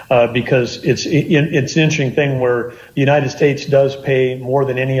 but because it's an interesting thing where the United States does pay more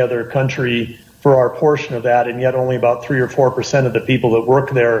than any other country for our portion of that, and yet only about 3 or 4% of the people that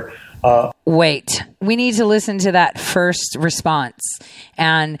work there. Wait, we need to listen to that first response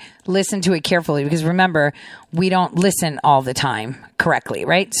and listen to it carefully, because remember, we don't listen all the time correctly,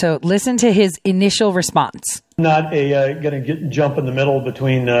 right? So listen to his initial response. Not going to jump in the middle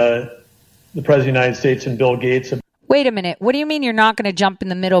between the President of the United States and Bill Gates. Wait a minute. What do you mean you're not going to jump in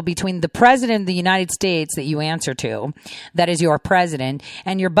the middle between the President of the United States that you answer to, that is your president,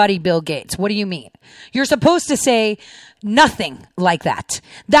 and your buddy Bill Gates? What do you mean? You're supposed to say nothing like that.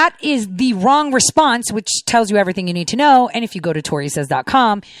 That is the wrong response, which tells you everything you need to know. And if you go to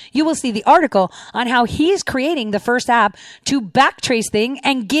ToriSays.com, you will see the article on how he is creating the first app to backtrace things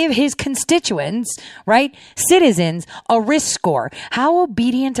and give his constituents, right, citizens, a risk score. How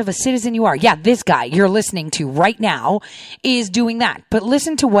obedient of a citizen you are. Yeah, this guy you're listening to right now is doing that. But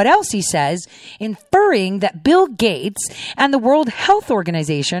listen to what else he says, inferring that Bill Gates and the World Health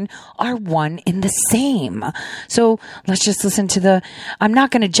Organization are one in the same. So let's just listen to I'm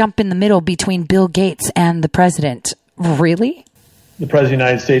not going to jump in the middle between Bill Gates and the president. Really? The President of the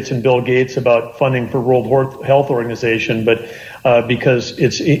United States and Bill Gates about funding for World Health Organization, but because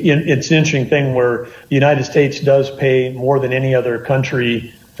it's an interesting thing where the United States does pay more than any other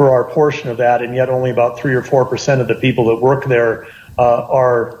country for our portion of that, and yet only about 3 or 4% of the people that work there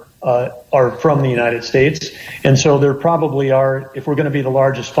are from the United States. And so there probably are, if we're going to be the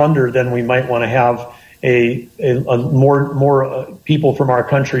largest funder, then we might want to have a more people from our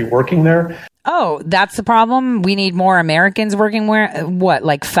country working there. Oh, that's the problem? We need more Americans working where? What,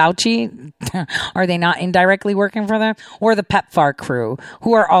 like Fauci? Are they not indirectly working for them? Or the PEPFAR crew,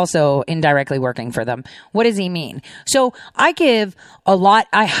 who are also indirectly working for them? What does he mean? So I give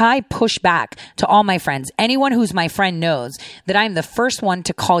high pushback to all my friends. Anyone who's my friend knows that I'm the first one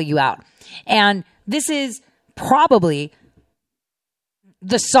to call you out. And this is probably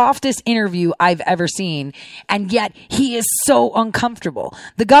the softest interview I've ever seen. And yet he is so uncomfortable.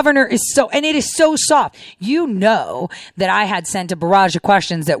 The governor is and it is so soft. You know that I had sent a barrage of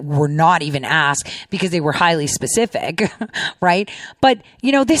questions that were not even asked because they were highly specific, right? But,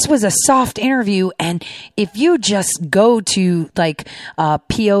 this was a soft interview. And if you just go to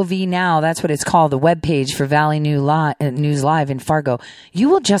POV Now, that's what it's called, the webpage for Valley News Live in Fargo, you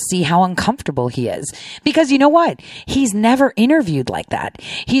will just see how uncomfortable he is. Because you know what? He's never interviewed like that.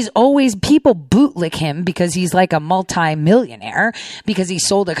 He's always, people bootlick him because he's like a multi-millionaire, because he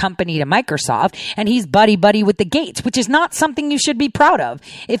sold a company to Microsoft, and he's buddy with the Gates, which is not something you should be proud of.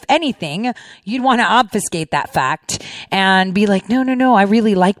 If anything, you'd want to obfuscate that fact and be like, no, I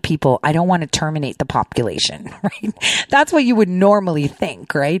really like people. I don't want to terminate the population, right? That's what you would normally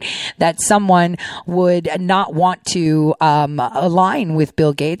think, right? That someone would not want to align with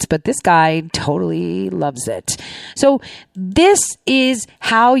Bill Gates, but this guy totally loves it. So this is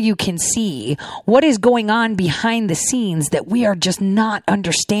how you can see what is going on behind the scenes that we are just not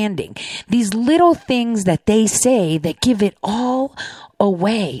understanding. These little things that they say that give it all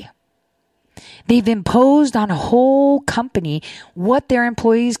away. They've imposed on a whole company what their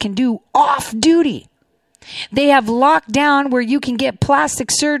employees can do off duty. They have locked down where you can get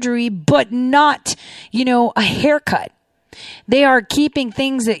plastic surgery, but not, a haircut. They are keeping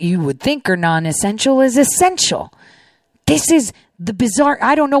things that you would think are non-essential as essential. This is the bizarre.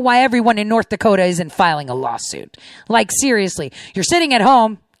 I don't know why everyone in North Dakota isn't filing a lawsuit. Like, seriously, you're sitting at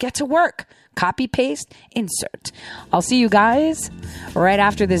home, get to work. Copy, paste, insert. I'll see you guys right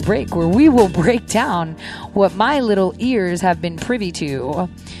after this break, where we will break down what my little ears have been privy to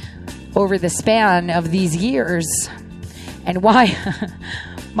over the span of these years, and why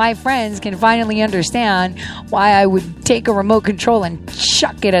my friends can finally understand why I would take a remote control and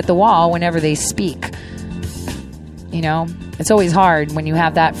chuck it at the wall whenever they speak. It's always hard when you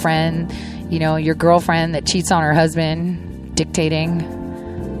have that friend, your girlfriend that cheats on her husband, dictating.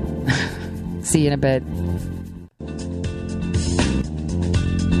 See you in a bit.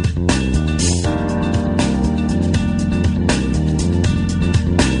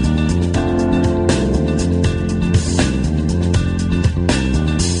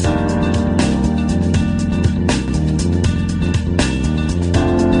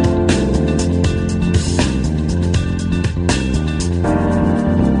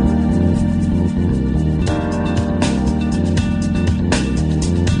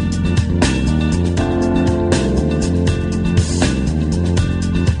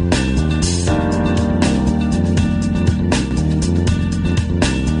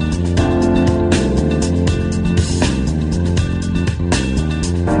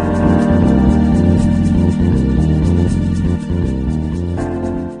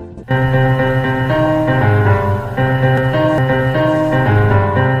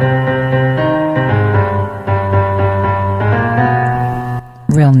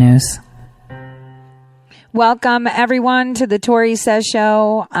 news. Welcome, everyone, to the Tori Says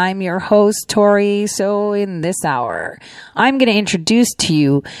Show. I'm your host, Tori. So in this hour, I'm going to introduce to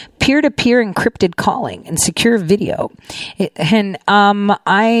you peer-to-peer encrypted calling and secure video.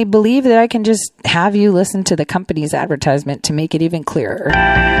 I believe that I can just have you listen to the company's advertisement to make it even clearer.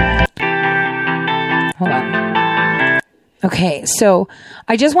 Hold on. Okay, so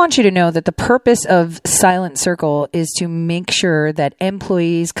I just want you to know that the purpose of Silent Circle is to make sure that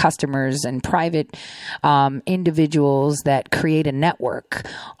employees, customers, and private individuals that create a network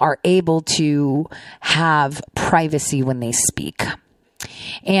are able to have privacy when they speak.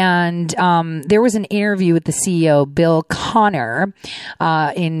 And there was an interview with the CEO, Bill Connor,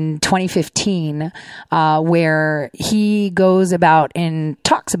 in 2015, where he goes about and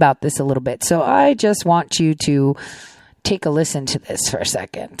talks about this a little bit. So I just want you to take a listen to this for a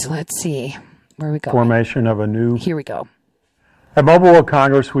second. Let's see where we go. Formation of a new. Here we go. At Mobile World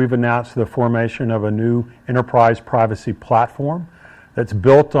Congress, we've announced the formation of a new enterprise privacy platform that's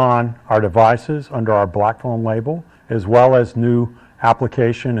built on our devices under our BlackPhone label, as well as new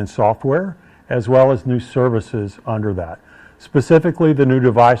application and software, as well as new services under that. Specifically, the new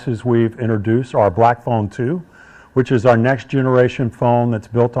devices we've introduced are BlackPhone 2, which is our next generation phone that's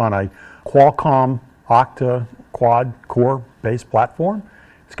built on a Qualcomm Octa quad-core based platform.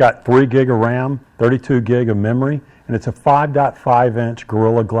 It's got 3 gig of RAM, 32 gig of memory, and it's a 5.5-inch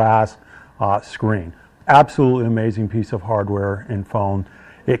Gorilla Glass screen. Absolutely amazing piece of hardware and phone.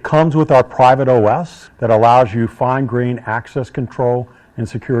 It comes with our private OS that allows you fine-grained access control and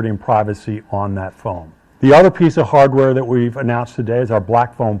security and privacy on that phone. The other piece of hardware that we've announced today is our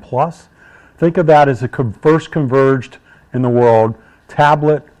BlackPhone Plus. Think of that as the first converged in the world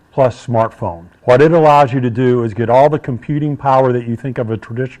tablet plus smartphone. What it allows you to do is get all the computing power that you think of a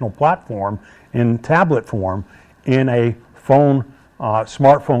traditional platform in tablet form in a phone,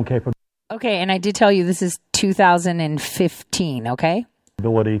 smartphone capability. Okay, and I did tell you this is 2015, okay?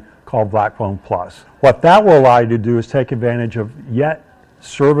 Called BlackPhone Plus. What that will allow you to do is take advantage of yet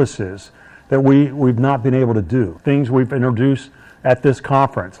services that we've not been able to do. Things we've introduced at this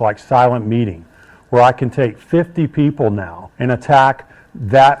conference, like Silent Meeting, where I can take 50 people now and attack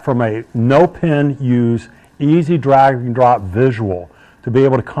that from a no-pin use, easy drag and drop visual to be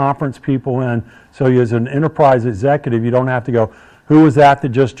able to conference people in. So you, as an enterprise executive, you don't have to go, who was that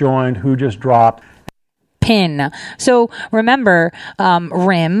just joined, who just dropped. PIN. So remember,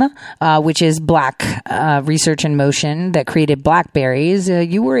 RIM, which is Black Research in Motion that created BlackBerries,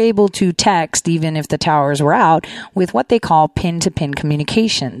 you were able to text even if the towers were out with what they call pin-to-pin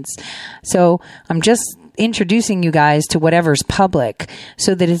communications. So I'm just introducing you guys to whatever's public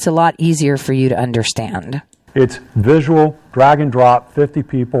so that it's a lot easier for you to understand. It's visual, drag and drop, 50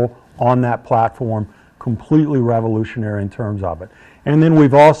 people on that platform, completely revolutionary in terms of it. And then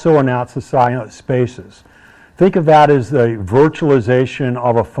we've also announced the Silent Spaces. Think of that as the virtualization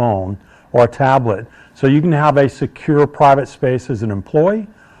of a phone or a tablet. So you can have a secure private space as an employee,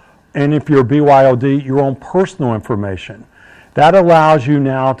 and if you're BYOD, your own personal information. That allows you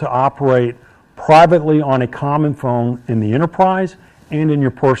now to operate privately on a common phone in the enterprise and in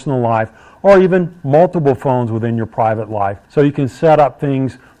your personal life, or even multiple phones within your private life. So you can set up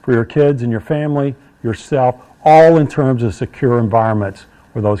things for your kids and your family, yourself, all in terms of secure environments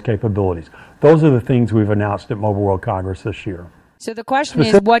with those capabilities. Those are the things we've announced at Mobile World Congress this year. So the question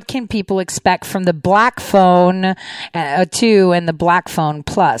is, what can people expect from the BlackPhone 2 and the BlackPhone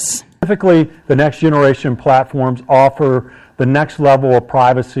Plus? Specifically, the next generation platforms offer the next level of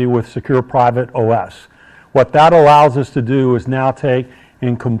privacy with Secure Private OS. What that allows us to do is now take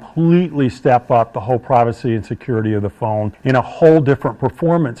and completely step up the whole privacy and security of the phone in a whole different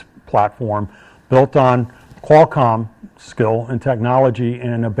performance platform built on Qualcomm skill and technology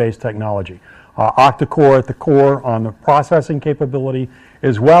and a base technology. Octa-core at the core on the processing capability,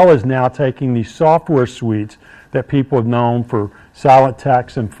 as well as now taking these software suites that people have known for silent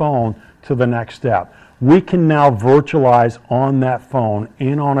text and phone to the next step. We can now virtualize on that phone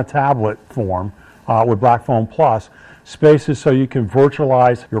and on a tablet form with BlackPhone Plus spaces so you can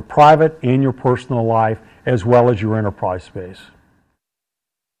virtualize your private and your personal life as well as your enterprise space.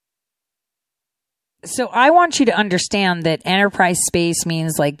 So I want you to understand that enterprise space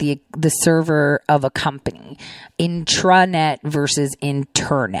means like the server of a company, intranet versus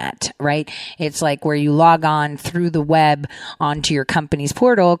internet, right? It's like where you log on through the web onto your company's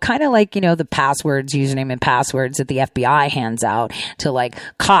portal, kind of like, the passwords, username and passwords that the FBI hands out to like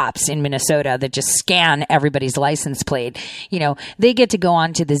cops in Minnesota that just scan everybody's license plate. They get to go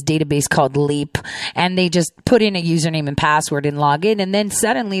onto this database called Leap and they just put in a username and password and log in, and then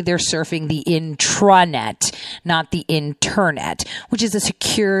suddenly they're surfing the intranet intranet, not the internet, which is a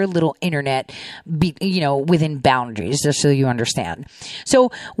secure little internet, within boundaries, just so you understand.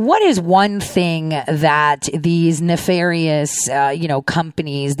 So what is one thing that these nefarious,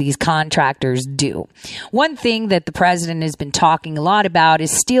 companies, these contractors do? One thing that the president has been talking a lot about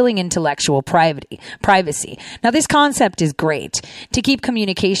is stealing intellectual privacy. Now, this concept is great to keep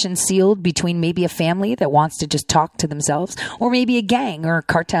communication sealed between maybe a family that wants to just talk to themselves, or maybe a gang or a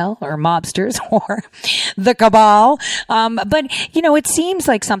cartel or mobsters or the cabal. But it seems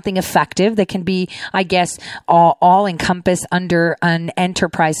like something effective that can be, I guess, all encompassed under an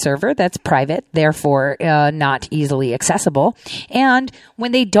enterprise server that's private, therefore not easily accessible. And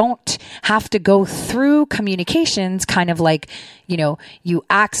when they don't have to go through communications, kind of like, you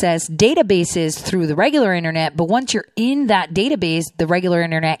access databases through the regular internet, but once you're in that database, the regular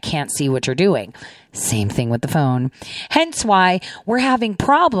internet can't see what you're doing. Same thing with the phone. Hence why we're having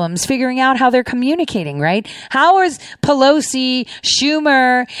problems figuring out how they're communicating, right? How is Pelosi,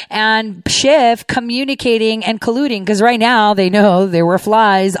 Schumer, and Schiff communicating and colluding? Because right now they know there were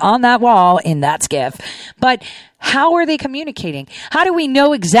flies on that wall in that skiff. But how are they communicating? How do we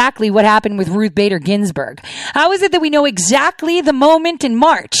know exactly what happened with Ruth Bader Ginsburg? How is it that we know exactly the moment in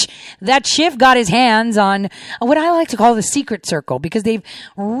March that Schiff got his hands on what I like to call the secret circle, because they've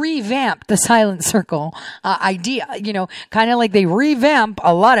revamped the silent circle idea, kind of like they revamp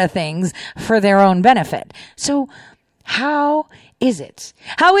a lot of things for their own benefit. So how is it?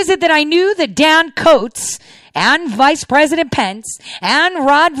 How is it that I knew that Dan Coates and Vice President Pence and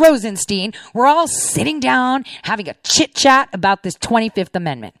Rod Rosenstein were all sitting down having a chit chat about this 25th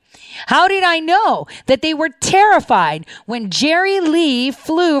Amendment? How did I know that they were terrified when Jerry Lee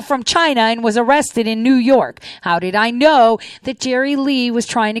flew from China and was arrested in New York? How did I know that Jerry Lee was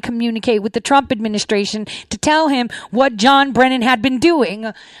trying to communicate with the Trump administration to tell him what John Brennan had been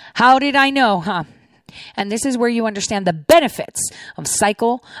doing? How did I know, And this is where you understand the benefits of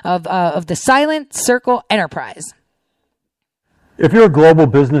the silent circle enterprise. If you're a global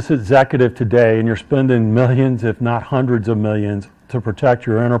business executive today and you're spending millions, if not hundreds of millions, to protect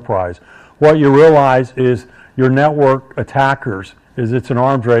your enterprise, what you realize is your network attackers it's an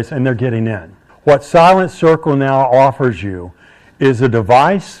arms race and they're getting in. What Silent Circle now offers you is a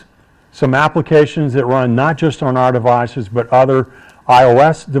device, some applications that run not just on our devices, but other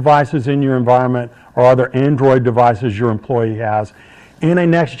iOS devices in your environment or other Android devices your employee has, and a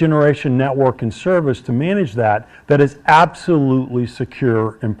next generation network and service to manage that is absolutely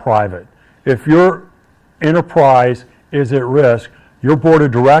secure and private. If your enterprise is at risk, your board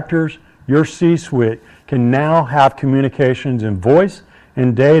of directors, your C-suite can now have communications in voice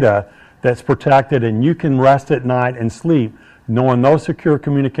and data that's protected, and you can rest at night and sleep knowing those secure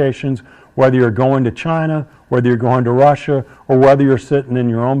communications, whether you're going to China, whether you're going to Russia, or whether you're sitting in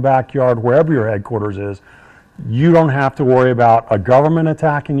your own backyard, wherever your headquarters is. You don't have to worry about a government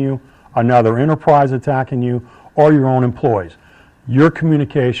attacking you, another enterprise attacking you, or your own employees. Your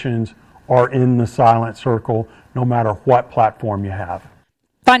communications are in the silent circle, no matter what platform you have.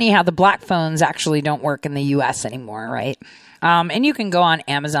 Funny how the black phones actually don't work in the U.S. anymore, right? And you can go on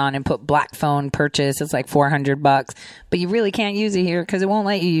Amazon and put black phone purchase. It's like $400, but you really can't use it here because it won't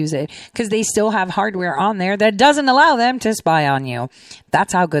let you use it because they still have hardware on there that doesn't allow them to spy on you.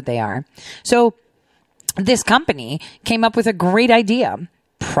 That's how good they are. So this company came up with a great idea.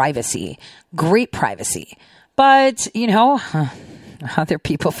 Privacy. Great privacy. But, other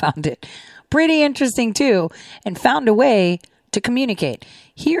people found it pretty interesting too and found a way to communicate.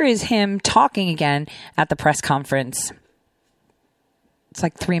 Here is him talking again at the press conference. It's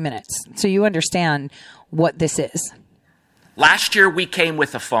like 3 minutes. So you understand what this is. Last year, we came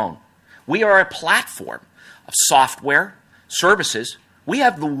with a phone. We are a platform of software, services. We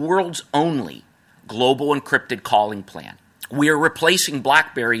have the world's only global encrypted calling plan. We are replacing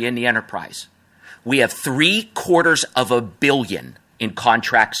BlackBerry in the enterprise. We have $750 million in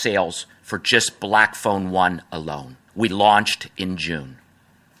contract sales for just BlackPhone 1 alone. We launched in June.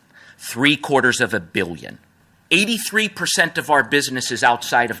 $750 million. 83% of our business is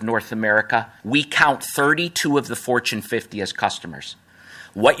outside of North America. We count 32 of the Fortune 50 as customers.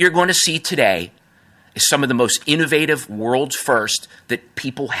 What you're going to see today is some of the most innovative world's first that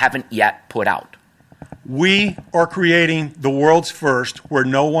people haven't yet put out. We are creating the world's first, where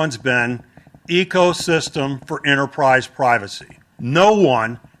no one's been, ecosystem for enterprise privacy. No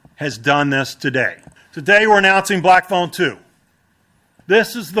one has done this today. Today we're announcing BlackPhone 2.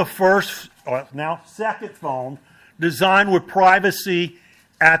 This is the first, now second phone designed with privacy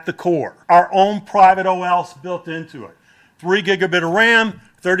at the core. Our own private OS built into it. 3 gigabit of RAM,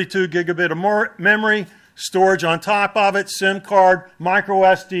 32 gigabit of memory, storage on top of it, SIM card, micro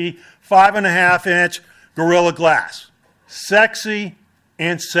SD, 5.5-inch Gorilla Glass. Sexy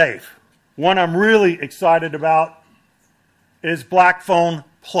and safe. One I'm really excited about is BlackPhone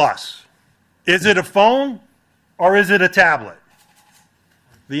Plus. Is it a phone or is it a tablet?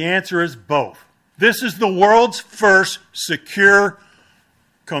 The answer is both. This is the world's first secure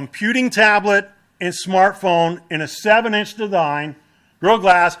computing tablet and smartphone in a 7-inch design, Gorilla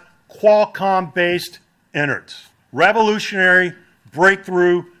Glass, Qualcomm-based innards. Revolutionary,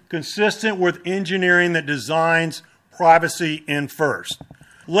 breakthrough, consistent with engineering that designs privacy in first.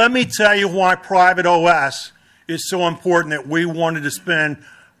 Let me tell you why private OS is so important that we wanted to spend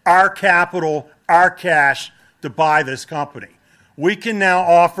our capital, our cash, to buy this company. We can now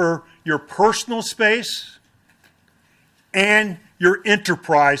offer your personal space and your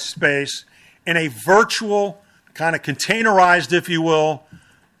enterprise space in a virtual, kind of containerized, if you will,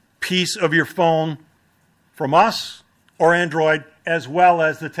 piece of your phone from us or Android, as well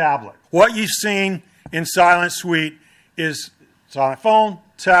as the tablet. What you've seen in Silent Suite is Silent Phone,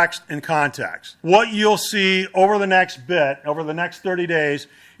 text, and contacts. What you'll see over the next 30 days,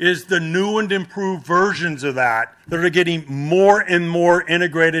 is the new and improved versions of that are getting more and more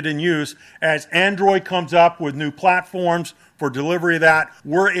integrated in use. As Android comes up with new platforms for delivery of that,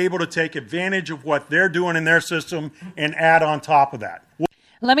 we're able to take advantage of what they're doing in their system and add on top of that.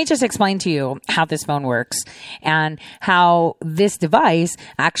 Let me just explain to you how this phone works and how this device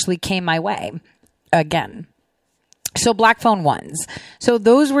actually came my way again. So BlackPhone 1s. So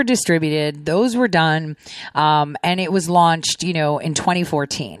those were distributed, those were done, and it was launched, in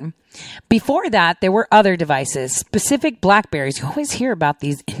 2014. Before that, there were other devices, specific BlackBerries. You always hear about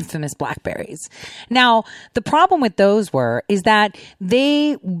these infamous BlackBerries. Now, the problem with those is that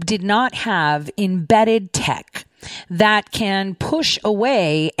they did not have embedded tech that can push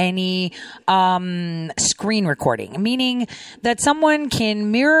away any screen recording, meaning that someone can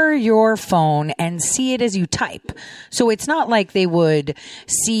mirror your phone and see it as you type. So it's not like they would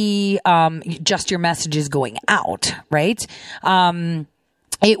see just your messages going out, right?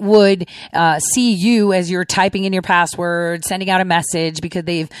 It would see you as you're typing in your password, sending out a message, because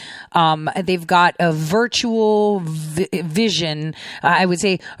they've got a virtual vision. I would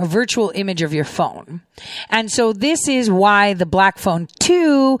say a virtual image of your phone. And so this is why the BlackPhone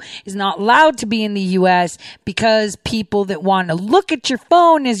 2 is not allowed to be in the US, because people that want to look at your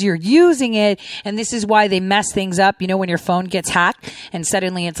phone as you're using it, and this is why they mess things up. When your phone gets hacked and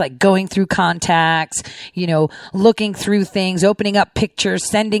suddenly it's like going through contacts, looking through things, opening up pictures,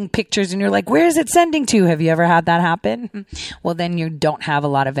 sending pictures, and you're like, where is it sending to? Have you ever had that happen? Well, then you don't have a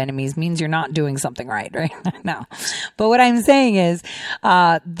lot of enemies. Means you're not doing something right? No. But what I'm saying is,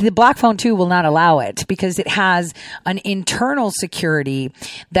 the BlackPhone 2 will not allow it, because it has an internal security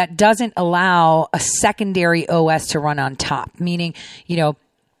that doesn't allow a secondary OS to run on top. Meaning,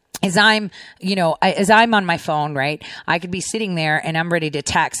 as I'm on my phone, right, I could be sitting there and I'm ready to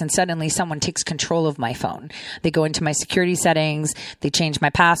text, and suddenly someone takes control of my phone. They go into my security settings, they change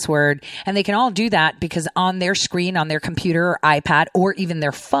my password, and they can all do that because on their screen, on their computer or iPad or even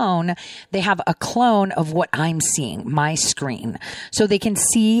their phone, they have a clone of what I'm seeing, my screen. So they can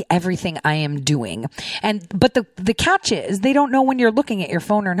see everything I am doing. But the catch is they don't know when you're looking at your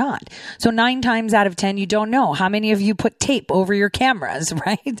phone or not. So 9 times out of 10, you don't know. How many of you put tape over your cameras,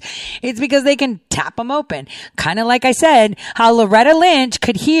 right? It's because they can tap them open. Kind of like I said, how Loretta Lynch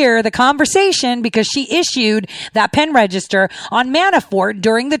could hear the conversation because she issued that pen register on Manafort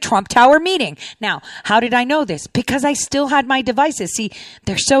during the Trump Tower meeting. Now, how did I know this? Because I still had my devices. See,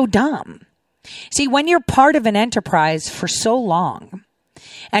 they're so dumb. See, when you're part of an enterprise for so long,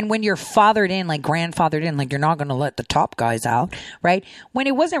 and when you're fathered in, like grandfathered in, like you're not going to let the top guys out, right? When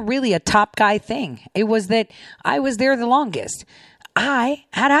it wasn't really a top guy thing. It was that I was there the longest. I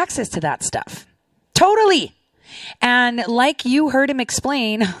had access to that stuff. Totally. And like you heard him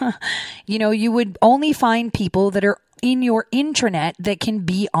explain, you would only find people that are in your intranet that can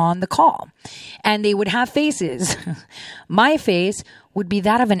be on the call. And they would have faces. My face would be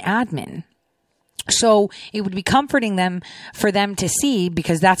that of an admin. So it would be comforting for them to see,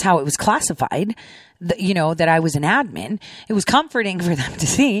 because that's how it was classified, that I was an admin. It was comforting for them to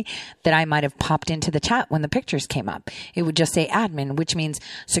see that I might have popped into the chat when the pictures came up. It would just say admin, which means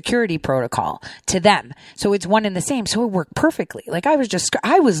security protocol to them. So it's one and the same. So it worked perfectly. Like I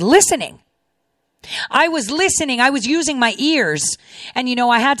was listening. I was using my ears, and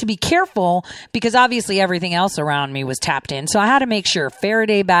I had to be careful because obviously everything else around me was tapped in. So I had to make sure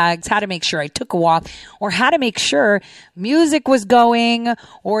Faraday bags, had to make sure I took a walk, or had to make sure music was going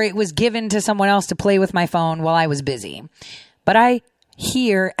or it was given to someone else to play with my phone while I was busy. But I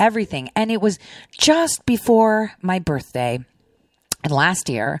hear everything. And it was just before my birthday last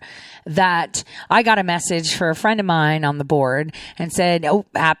year that I got a message for a friend of mine on the board and said, "Oh,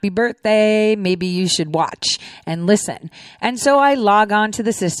 happy birthday. Maybe you should watch and listen." And so I log on to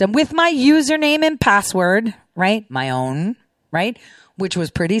the system with my username and password, right? My own, right? Which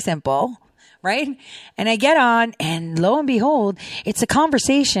was pretty simple, right? And I get on, and lo and behold, it's a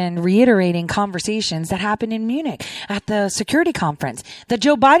conversation reiterating conversations that happened in Munich at the security conference that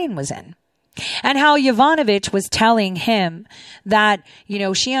Joe Biden was in. And how Yovanovitch was telling him that,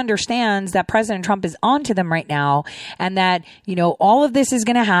 she understands that President Trump is onto them right now, and that, all of this is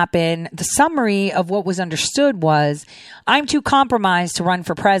going to happen. The summary of what was understood was, I'm too compromised to run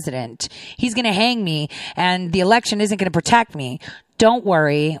for president. He's going to hang me, and the election isn't going to protect me. Don't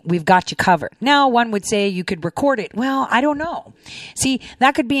worry, we've got you covered. Now, one would say you could record it. Well, I don't know. See,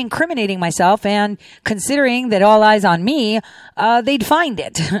 that could be incriminating myself, and considering that all eyes on me, they'd find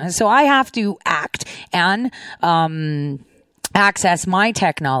it. So I have to act and access my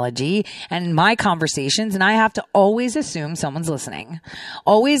technology and my conversations, and I have to always assume someone's listening.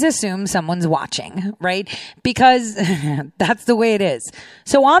 Always assume someone's watching, right? Because that's the way it is.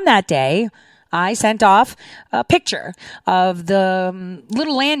 So on that day, I sent off a picture of the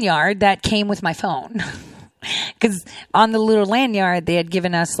little lanyard that came with my phone. Because on the little lanyard, they had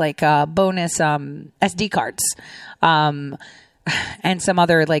given us like bonus SD cards. And some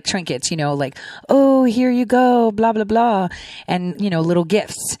other like trinkets, like, oh, here you go, blah, blah, blah. And, little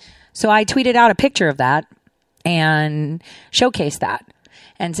gifts. So I tweeted out a picture of that and showcased that.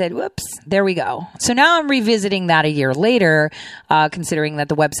 And said, whoops, there we go. So now I'm revisiting that a year later, considering that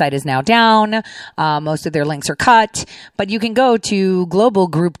the website is now down. Most of their links are cut. But you can go to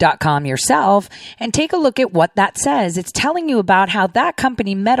globalgroup.com yourself and take a look at what that says. It's telling you about how that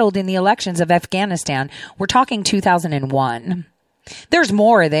company meddled in the elections of Afghanistan. We're talking 2001. There's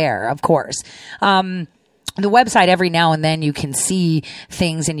more there, of course. The website, every now and then you can see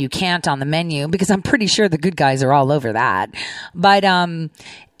things and you can't on the menu, because I'm pretty sure the good guys are all over that. But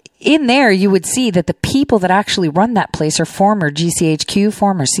in there, you would see that the people that actually run that place are former GCHQ,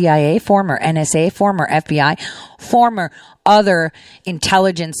 former CIA, former NSA, former FBI, former other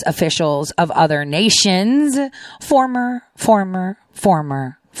intelligence officials of other nations, former.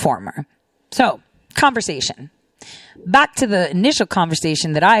 So, conversation. Back to the initial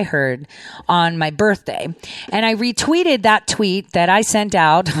conversation that I heard on my birthday. And I retweeted that tweet that I sent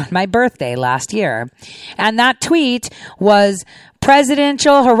out on my birthday last year. And that tweet was,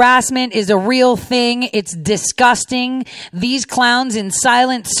 presidential harassment is a real thing. It's disgusting. These clowns in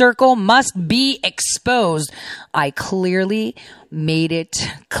silent circle must be exposed. I clearly made it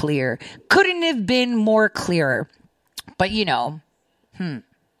clear. Couldn't have been more clearer. But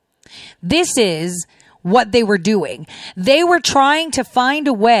this is what they were doing. They were trying to find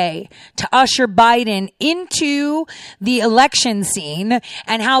a way to usher Biden into the election scene,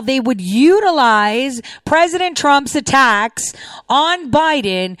 and how they would utilize President Trump's attacks on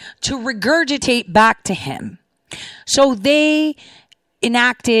Biden to regurgitate back to him. So they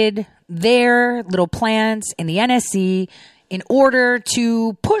enacted their little plans in the NSC in order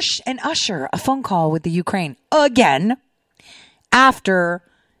to push and usher a phone call with the Ukraine again after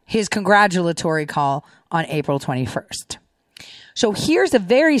his congratulatory call on April 21st. So here's a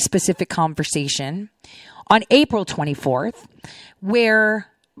very specific conversation on April 24th where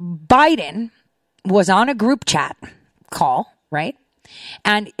Biden was on a group chat call, right?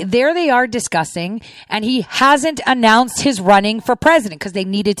 And there they are discussing, and he hasn't announced his running for president because they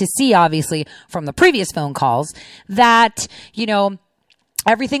needed to see, obviously, from the previous phone calls that,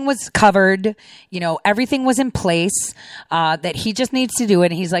 everything was covered, everything was in place, that he just needs to do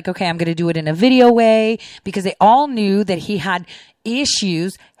it. And he's like, okay, I'm going to do it in a video way, because they all knew that he had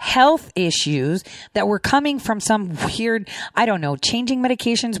issues, health issues that were coming from some weird, changing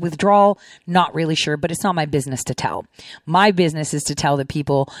medications, withdrawal, not really sure, but it's not my business to tell. My business is to tell the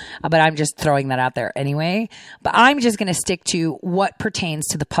people, but I'm just throwing that out there anyway. But I'm just going to stick to what pertains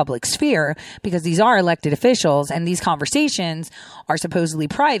to the public sphere, because these are elected officials and these conversations are supposedly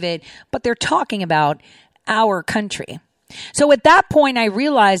private, but they're talking about our country. So at that point, I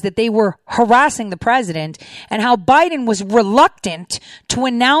realized that they were harassing the president, and how Biden was reluctant to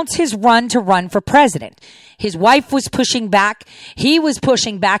announce his run for president. His wife was pushing back. He was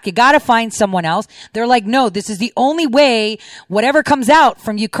pushing back. You got to find someone else. They're like, no, this is the only way, whatever comes out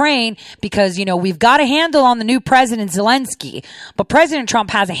from Ukraine, because, we've got a handle on the new president, Zelensky. But President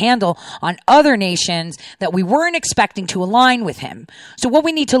Trump has a handle on other nations that we weren't expecting to align with him. So what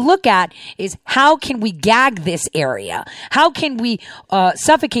we need to look at is, how can we gag this area? How can we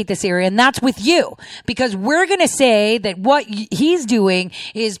suffocate this area? And that's with you, because we're going to say that what he's doing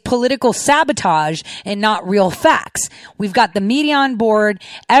is political sabotage and not real facts. We've got the media on board.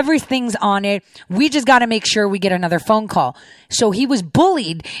 Everything's on it. We just got to make sure we get another phone call. So he was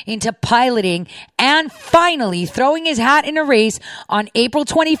bullied into piloting and finally throwing his hat in a race on April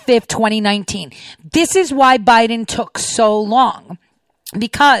 25th, 2019. This is why Biden took so long.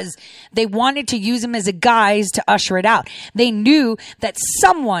 Because they wanted to use him as a guise to usher it out. They knew that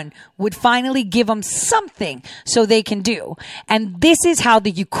someone would finally give them something so they can do. And this is how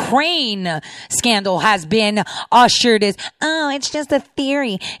the Ukraine scandal has been ushered as, oh, it's just a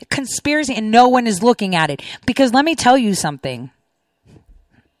theory, conspiracy, and no one is looking at it. Because let me tell you something.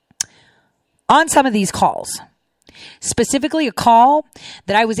 On some of these calls, specifically a call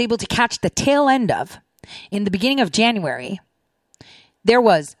that I was able to catch the tail end of in the beginning of January, there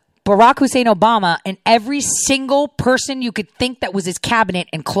was Barack Hussein Obama and every single person you could think that was his cabinet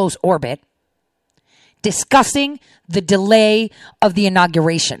in close orbit discussing the delay of the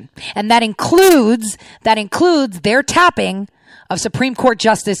inauguration. And that includes their tapping of Supreme Court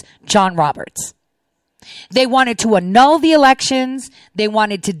Justice John Roberts. They wanted to annul the elections. They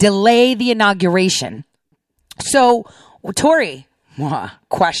wanted to delay the inauguration. So, Tori,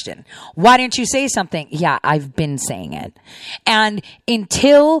 question. Why didn't you say something? Yeah, I've been saying it. And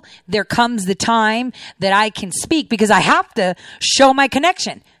until there comes the time that I can speak, because I have to show my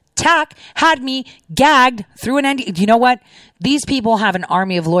connection. TAC had me gagged through an NDA. You know what? These people have an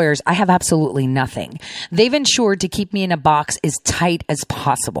army of lawyers. I have absolutely nothing. They've ensured to keep me in a box as tight as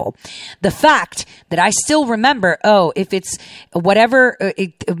possible. The fact that I still remember, if it's whatever,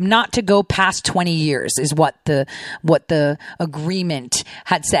 not to go past 20 years is what the agreement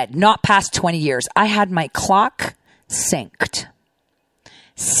had said. Not past 20 years. I had my clock synced.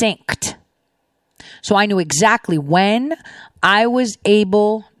 So I knew exactly when I was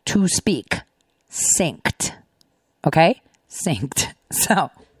able to speak. Synced. Okay? Synced.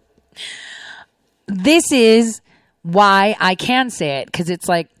 So this is why I can say it, because it's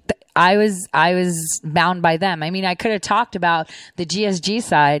like I was bound by them. I mean, I could have talked about the GSG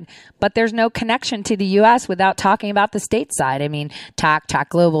side, but there's no connection to the U.S. without talking about the state side. I mean, TAC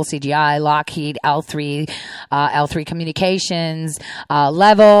Global, CGI, Lockheed, L3 Communications,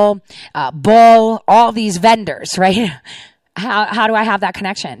 Level, Bull, all these vendors, right? How do I have that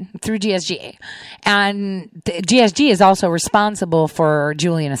connection? Through GSG. And the GSG is also responsible for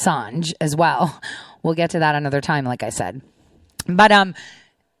Julian Assange as well. We'll get to that another time, like I said. But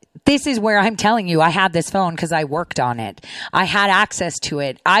this is where I'm telling you, I had this phone because I worked on it. I had access to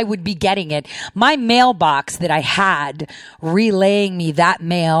it. I would be getting it. My mailbox that I had relaying me that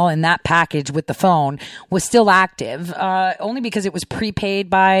mail and that package with the phone was still active, only because it was prepaid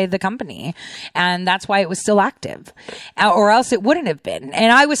by the company. And that's why it was still active. Or else it wouldn't have been.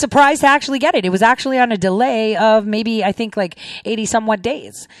 And I was surprised to actually get it. It was actually on a delay of maybe, I think, like 80 somewhat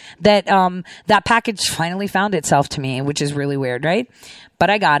days that that package finally found itself to me, which is really weird, right? But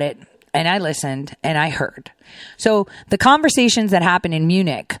I got it, and I listened, and I heard. So the conversations that happened in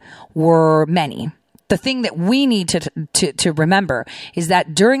Munich were many. The thing that we need to remember is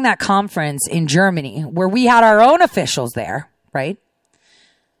that during that conference in Germany, where we had our own officials there, right?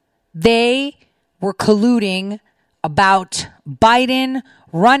 They were colluding about Biden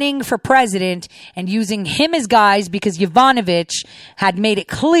running for president and using him as guys because Yovanovitch had made it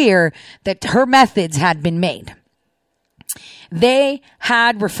clear that her methods had been made. They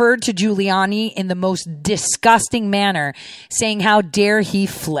had referred to Giuliani in the most disgusting manner, saying, how dare he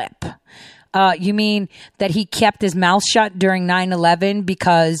flip? You mean that he kept his mouth shut during 9/11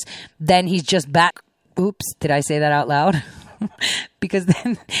 because then he's just back? Oops, did I say that out loud? because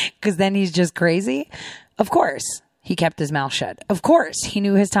then he's just crazy? Of course. He kept his mouth shut. Of course, he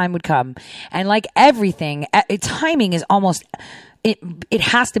knew his time would come. And like everything, timing is almost... It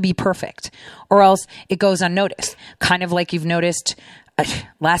has to be perfect, or else it goes unnoticed. Kind of like you've noticed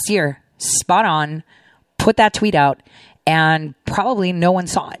last year, spot on, put that tweet out, and probably no one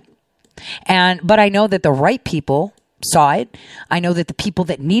saw it. But I know that the right people saw it. I know that the people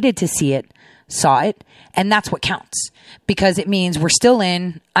that needed to see it saw it. And that's what counts, because it means we're still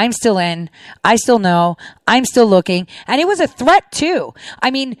in. I'm still in. I still know. I'm still looking. And it was a threat too.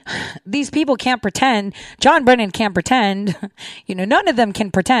 I mean, these people can't pretend. John Brennan can't pretend. None of them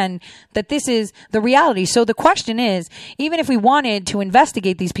can pretend that this is the reality. So the question is, even if we wanted to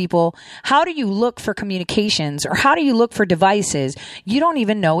investigate these people, how do you look for communications, or how do you look for devices you don't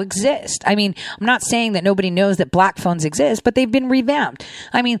even know exist? I mean, I'm not saying that nobody knows that black phones exist, but they've been revamped.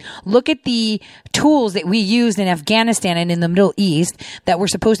 I mean, look at the tools that we used in Afghanistan and in the Middle East that were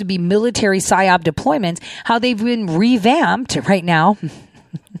supposed to be military PSYOP deployments, how they've been revamped right now,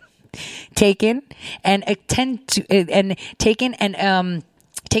 taken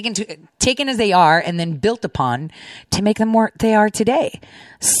as they are and then built upon to make them what they are today.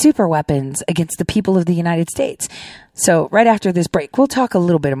 Super weapons against the people of the United States. So right after this break, we'll talk a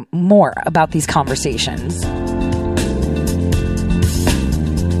little bit more about these conversations.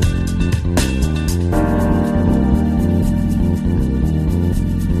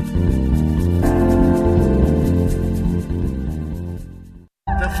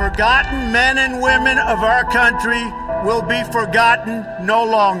 The forgotten men and women of our country will be forgotten no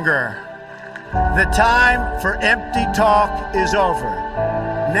longer. The time for empty talk is over.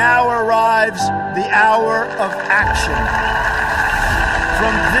 Now arrives the hour of action.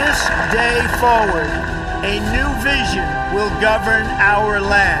 From this day forward, a new vision will govern our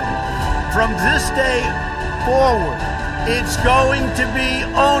land. From this day forward, it's going to be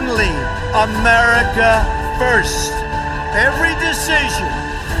only America first. Every decision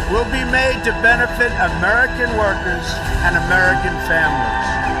will be made to benefit American workers and American families.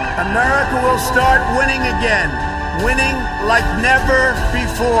 America will start winning again, winning like never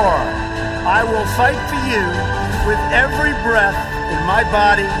before. I will fight for you with every breath in my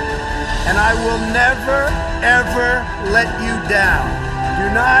body, and I will never, ever let you down.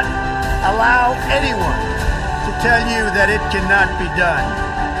 Do not allow anyone to tell you that it cannot be done.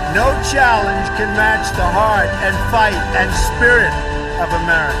 No challenge can match the heart and fight and spirit of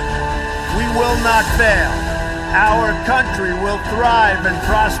America. We will not fail. Our country will thrive and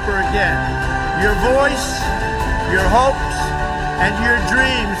prosper again. Your voice, your hopes, and your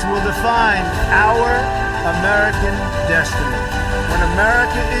dreams will define our American destiny. When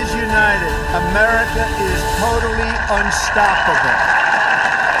America is united, America is totally unstoppable.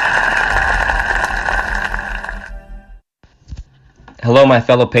 Hello, my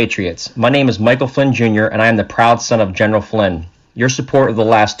fellow patriots. My name is Michael Flynn Jr., and I am the proud son of General Flynn. Your support of the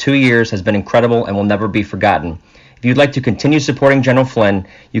last 2 years has been incredible and will never be forgotten. If you'd like to continue supporting General Flynn,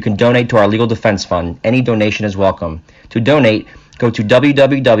 you can donate to our Legal Defense Fund. Any donation is welcome. To donate, go to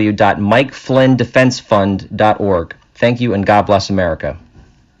www.mikeflynndefensefund.org. Thank you, and God bless America.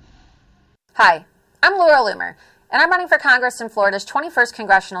 Hi, I'm Laura Loomer, and I'm running for Congress in Florida's 21st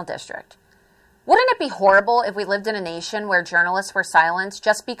Congressional District. Wouldn't it be horrible if we lived in a nation where journalists were silenced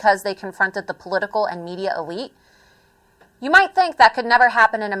just because they confronted the political and media elite? You might think that could never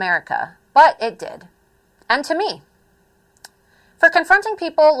happen in America, but it did. And to me. For confronting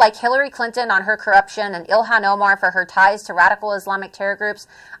people like Hillary Clinton on her corruption and Ilhan Omar for her ties to radical Islamic terror groups,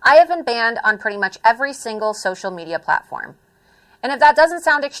 I have been banned on pretty much every single social media platform. And if that doesn't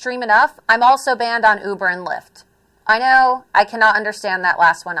sound extreme enough, I'm also banned on Uber and Lyft. I know, I cannot understand that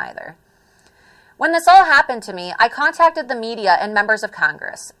last one either. When this all happened to me, I contacted the media and members of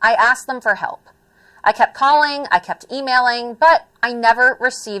Congress. I asked them for help. I kept calling, I kept emailing, but I never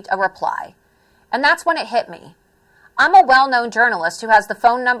received a reply. And that's when it hit me. I'm a well-known journalist who has the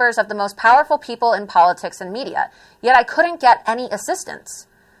phone numbers of the most powerful people in politics and media, yet I couldn't get any assistance.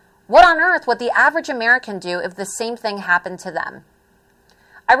 What on earth would the average American do if the same thing happened to them?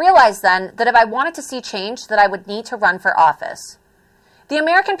 I realized then that if I wanted to see change, that I would need to run for office. The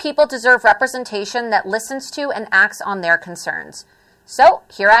American people deserve representation that listens to and acts on their concerns. So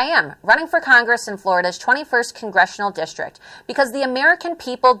here I am, running for Congress in Florida's 21st Congressional District, because the American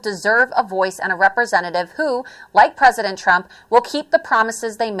people deserve a voice and a representative who, like President Trump, will keep the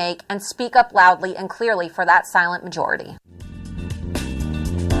promises they make and speak up loudly and clearly for that silent majority.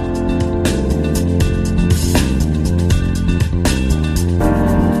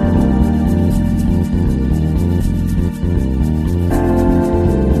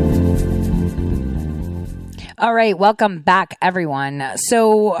 All right, welcome back, everyone.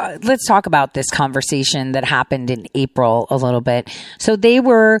 So let's talk about this conversation that happened in April a little bit. So they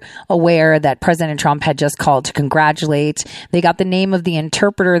were aware that President Trump had just called to congratulate. They got the name of the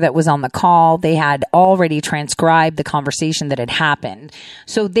interpreter that was on the call. They had already transcribed the conversation that had happened.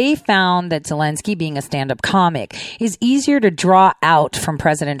 So they found that Zelensky, being a stand-up comic, is easier to draw out from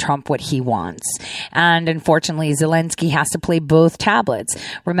President Trump what he wants. And unfortunately, Zelensky has to play both tablets.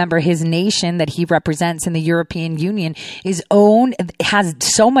 Remember, his nation that he represents in the European Union has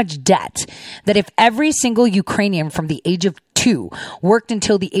so much debt that if every single Ukrainian from the age of 2 worked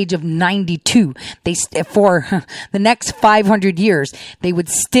until the age of 92, for the next 500 years, they would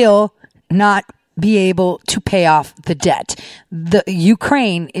still not be able to pay off the debt. The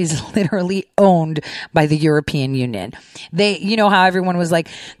Ukraine is literally owned by the European Union. They, you know how everyone was like,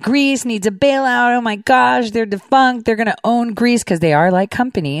 Greece needs a bailout. Oh my gosh, they're defunct. They're going to own Greece because they are like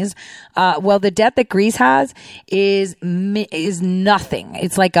companies. Well, the debt that Greece has is nothing.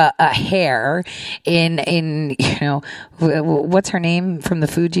 It's like a hair in, you know, what's her name from the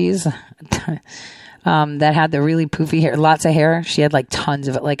Fugees? That had the really poofy hair, lots of hair. She had like tons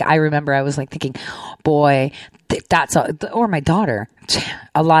of it. Like, I remember I was like thinking, boy, that's or my daughter,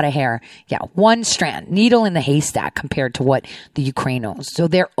 a lot of hair. Yeah. One strand, needle in the haystack compared to what the Ukraine owns. So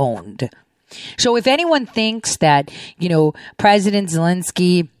they're owned. So if anyone thinks that, you know, President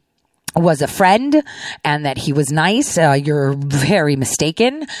Zelensky was a friend and that he was nice, you're very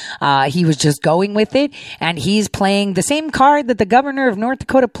mistaken. He was just going with it, and he's playing the same card that the governor of North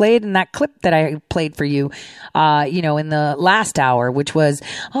Dakota played in that clip that I played for you, you know, in the last hour, which was,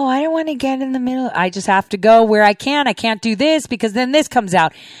 oh, I don't want to get in the middle. I just have to go where I can. I can't do this because then this comes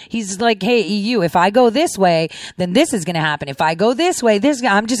out. He's like, hey, EU, if I go this way, then this is going to happen. If I go this way,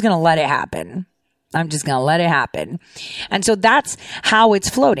 I'm just going to let it happen. I'm just going to let it happen. And so that's how it's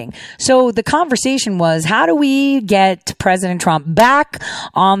floating. So the conversation was, how do we get President Trump back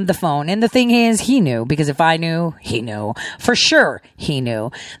on the phone? And the thing is, he knew, because if I knew, he knew. For sure, he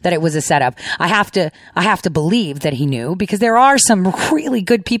knew that it was a setup. I have to believe that he knew, because there are some really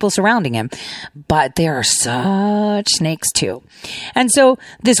good people surrounding him, but there are such snakes too. And so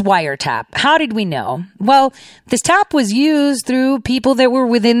this wiretap, how did we know? Well, this tap was used through people that were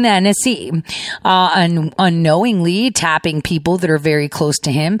within the NSC. Unknowingly tapping people that are very close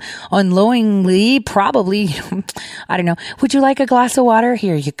to him. Unknowingly, probably, I don't know. Would you like a glass of water?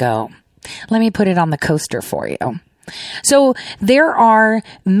 Here you go. Let me put it on the coaster for you. So there are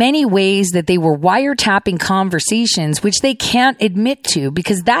many ways that they were wiretapping conversations, which they can't admit to,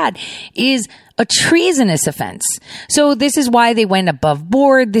 because that is a treasonous offense. So this is why they went above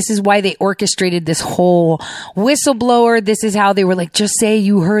board. This is why they orchestrated this whole whistleblower. This is how they were like, just say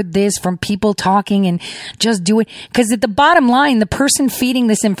you heard this from people talking and just do it. Because at the bottom line, the person feeding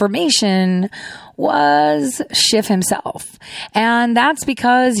this information was Schiff himself. And that's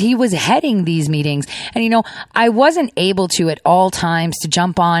because he was heading these meetings. And, you know, I wasn't able to at all times to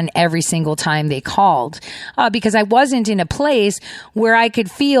jump on every single time they called, because I wasn't in a place where I could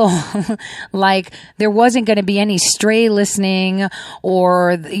feel like there wasn't going to be any stray listening,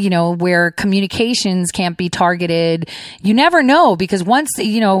 or, you know, where communications can't be targeted. You never know, because once,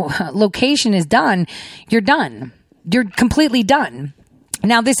 you know, location is done, you're done. You're completely done.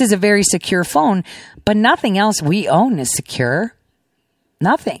 Now, this is a very secure phone, but nothing else we own is secure.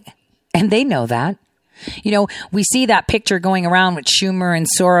 Nothing. And they know that. You know, we see that picture going around with Schumer and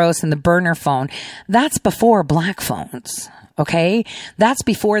Soros and the burner phone. That's before black phones. Okay. That's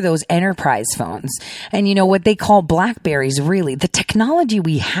before those enterprise phones. And you know what they call BlackBerries, really, the technology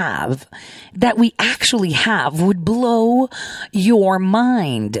we have, that we actually have, would blow your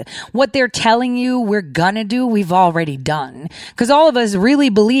mind. What they're telling you we're gonna do, we've already done. Because all of us really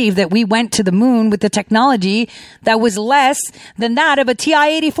believe that we went to the moon with the technology that was less than that of a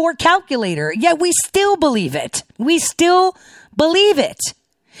TI-84 calculator. Yet we still believe it. We still believe it.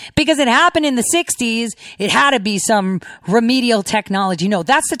 Because it happened in the 60s, it had to be some remedial technology. No,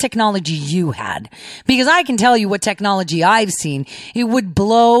 that's the technology you had. Because I can tell you what technology I've seen. It would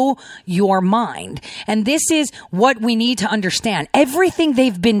blow your mind. And this is what we need to understand. Everything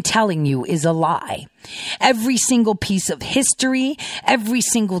they've been telling you is a lie. Every single piece of history, every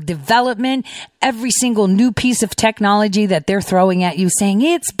single development, every single new piece of technology that they're throwing at you saying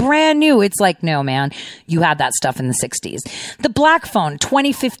it's brand new. It's like, no, man, you had that stuff in the 60s. The Black Phone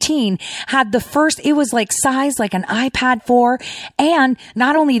 2015 had the first, it was like size like an iPad 4. And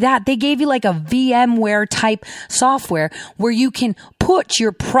not only that, they gave you like a VMware type software where you can put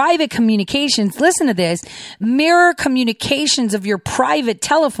your private communications, listen to this, mirror communications of your private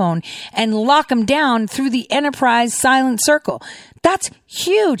telephone and lock them down through the enterprise silent circle. That's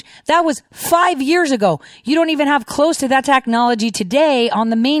huge. That was 5 years ago. You don't even have close to that technology today on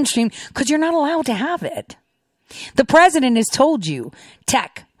the mainstream because you're not allowed to have it. The president has told you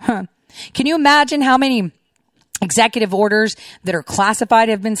tech. Can you imagine how many executive orders that are classified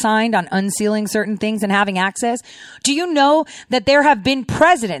have been signed on unsealing certain things and having access? Do you know that there have been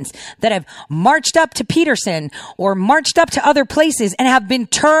presidents that have marched up to Peterson or marched up to other places and have been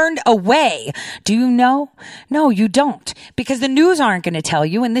turned away? Do you know? No, you don't, because the news aren't going to tell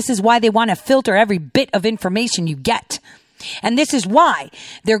you. And this is why they want to filter every bit of information you get. And this is why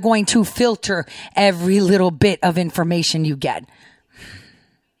they're going to filter every little bit of information you get.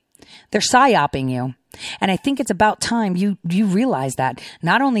 They're psyoping you. And I think it's about time you realize that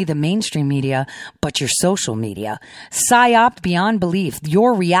not only the mainstream media, but your social media. Psyoped beyond belief.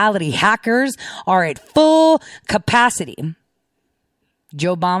 Your reality hackers are at full capacity.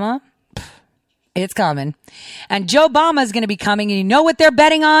 Joe Obama, it's coming. And Joe Obama is going to be coming. And you know what they're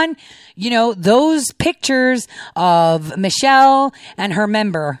betting on? You know, those pictures of Michelle and her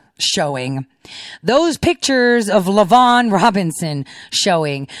member showing. Those pictures of LaVon Robinson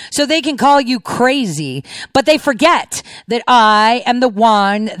showing. So they can call you crazy. But they forget that I am the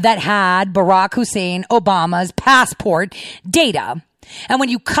one that had Barack Hussein Obama's passport data. And when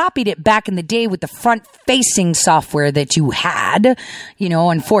you copied it back in the day with the front-facing software that you had, you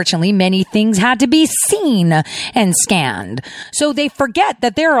know, unfortunately, many things had to be seen and scanned. So they forget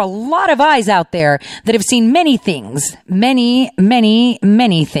that there are a lot of eyes out there that have seen many things, many, many,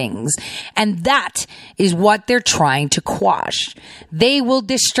 many things. And that is what they're trying to quash. They will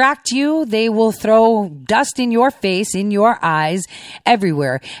distract you. They will throw dust in your face, in your eyes,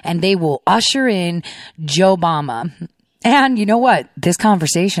 everywhere. And they will usher in Joe Obama. And you know what? This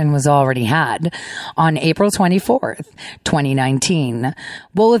conversation was already had on April 24th, 2019.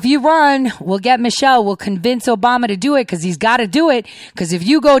 Well, if you run, we'll get Michelle. We'll convince Obama to do it because he's got to do it. Because if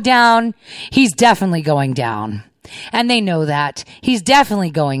you go down, he's definitely going down. And they know that. He's definitely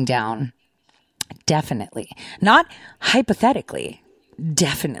going down. Definitely. Not hypothetically.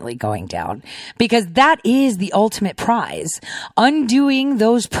 Definitely going down, because that is the ultimate prize. Undoing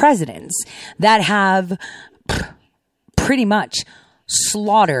those presidents that have pretty much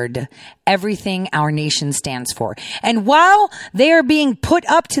slaughtered everything our nation stands for. And while they are being put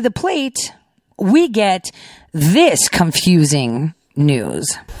up to the plate, we get this confusing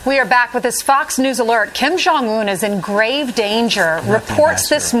news. We are back with this Fox News alert. Kim Jong-un is in grave danger. Reports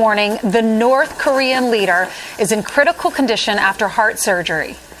this morning the North Korean leader is in critical condition after heart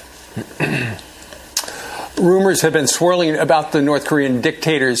surgery. Rumors have been swirling about the North Korean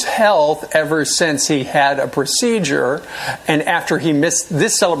dictator's health ever since he had a procedure and after he missed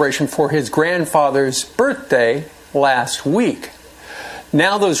this celebration for his grandfather's birthday last week.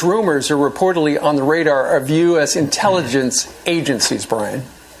 Now those rumors are reportedly on the radar of U.S. intelligence agencies, Brian.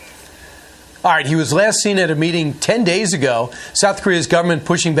 All right, he was last seen at a meeting 10 days ago. South Korea's government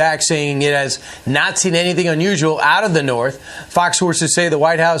pushing back, saying it has not seen anything unusual out of the North. Fox sources say the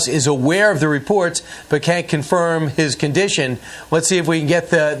White House is aware of the reports, but can't confirm his condition. Let's see if we can get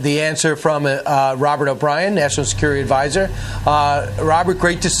the answer from Robert O'Brien, National Security Advisor. Robert,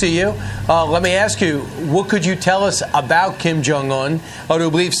 great to see you. Let me ask you, what could you tell us about Kim Jong-un? Do you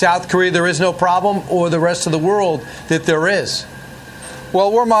believe South Korea there is no problem, or the rest of the world that there is?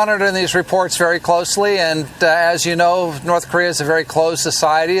 Well, we're monitoring these reports very closely, and as you know, North Korea is a very closed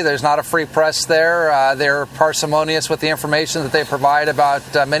society. There's not a free press there. They're parsimonious with the information that they provide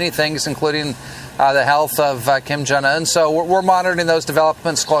about many things, including the health of Kim Jong-un. So we're monitoring those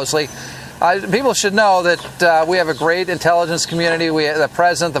developments closely. People should know that we have a great intelligence community. The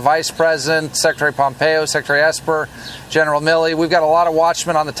president, the vice president, Secretary Pompeo, Secretary Esper, General Milley. We've got a lot of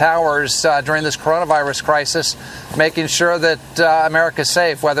watchmen on the towers during this coronavirus crisis, making sure that America's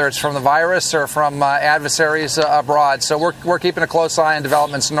safe, whether it's from the virus or from adversaries abroad. So we're keeping a close eye on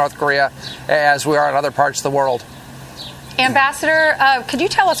developments in North Korea, as we are in other parts of the world. Ambassador, could you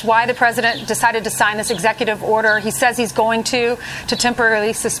tell us why the president decided to sign this executive order? He says he's going to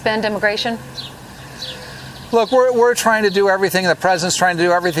temporarily suspend immigration. Look, we're trying to do everything. The president's trying to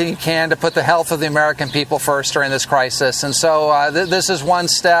do everything he can to put the health of the American people first during this crisis. And so this is one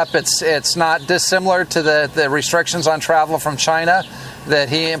step. It's not dissimilar to the restrictions on travel from China that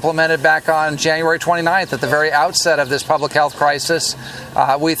he implemented back on January 29th at the very outset of this public health crisis.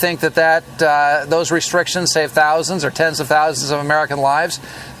 We think that those restrictions saved thousands or tens of thousands of American lives.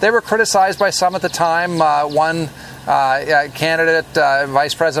 They were criticized by some at the time. One candidate,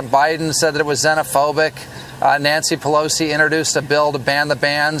 Vice President Biden, said that it was xenophobic. Nancy Pelosi introduced a bill to ban the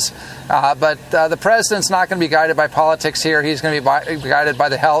bans. But the president's not going to be guided by politics here. He's going to be guided by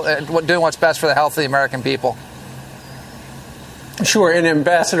the health, doing what's best for the health of the American people. Sure. And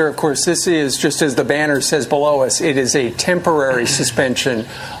Ambassador, of course, this is, just as the banner says below us, it is a temporary suspension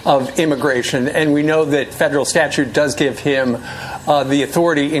of immigration. And we know that federal statute does give him the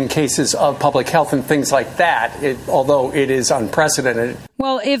authority in cases of public health and things like that, although it is unprecedented.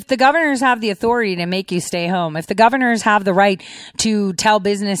 Well, if the governors have the authority to make you stay home, if the governors have the right to tell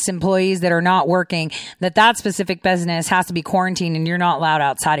business employees that are not working that specific business has to be quarantined and you're not allowed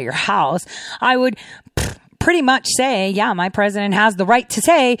outside of your house, I would pretty much say, yeah, my president has the right to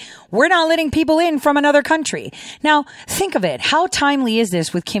say, we're not letting people in from another country. Now, think of it. How timely is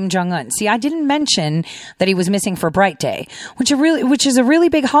this with Kim Jong-un? See, I didn't mention that he was missing for Bright Day, which is a really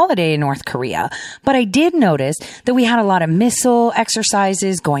big holiday in North Korea. But I did notice that we had a lot of missile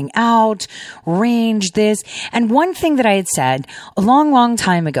exercises going out, range this. And one thing that I had said a long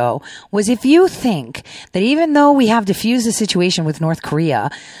time ago was, if you think that even though we have diffused the situation with North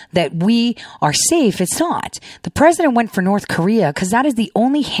Korea, that we are safe, it's not. The president went for North Korea because that is the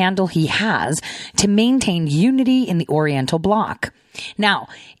only handle he has to maintain unity in the Oriental Bloc. Now,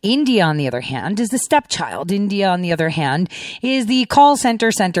 India, on the other hand, is the stepchild. India, on the other hand, is the call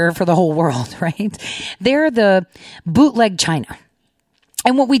center for the whole world, right? They're the bootleg China.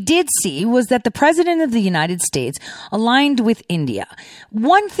 And what we did see was that the president of the United States aligned with India.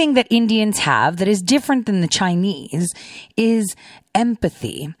 One thing that Indians have that is different than the Chinese is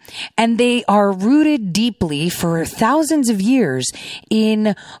empathy. And they are rooted deeply for thousands of years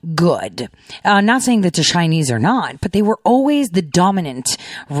in good. Not saying that the Chinese are not, but they were always the dominant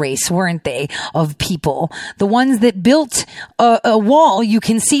race, weren't they, of people? The ones that built a wall you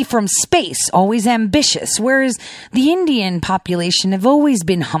can see from space, always ambitious. Whereas the Indian population have always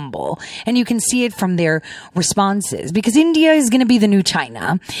been humble. And you can see it from their responses, because India is going to be the new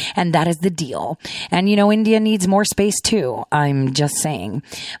China. And that is the deal. And, India needs more space too. I'm just saying.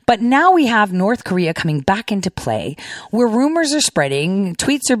 But now we have North Korea coming back into play, where rumors are spreading,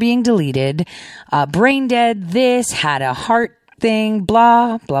 tweets are being deleted, brain dead, this, had a heart thing,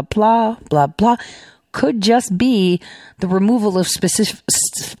 blah, blah, blah, blah, blah. Could just be the removal of specific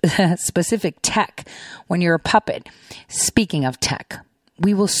tech when you're a puppet. Speaking of tech,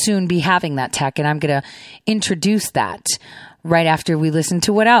 we will soon be having that tech, and I'm going to introduce that right after we listen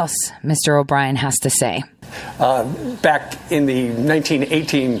to what else Mr. O'Brien has to say. Back in the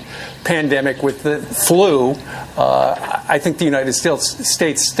 1918 pandemic with the flu, I think the United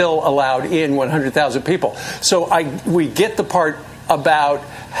States still allowed in 100,000 people. So we get the part about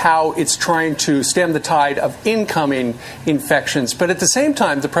how it's trying to stem the tide of incoming infections. But at the same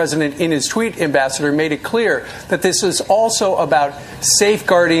time, the president, in his tweet, Ambassador, made it clear that this is also about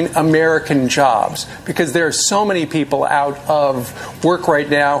safeguarding American jobs, because there are so many people out of work right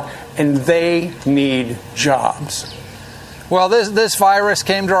now, and they need jobs. Well, this virus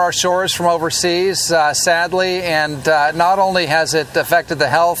came to our shores from overseas, sadly, and not only has it affected the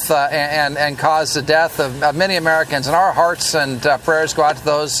health and caused the death of many Americans, and our hearts and prayers go out to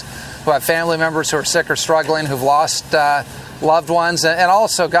those who have family members who are sick or struggling, who've lost loved ones, and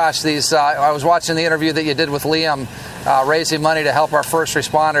also, gosh, I was watching the interview that you did with Liam, raising money to help our first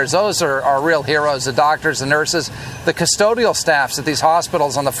responders. Those are real heroes, the doctors, the nurses, the custodial staffs at these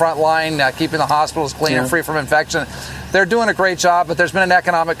hospitals on the front line, keeping the hospitals clean and free from infection. They're doing a great job, but there's been an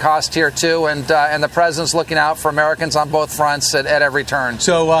economic cost here, too, and the president's looking out for Americans on both fronts at every turn.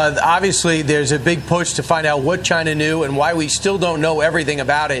 So, obviously, there's a big push to find out what China knew and why we still don't know everything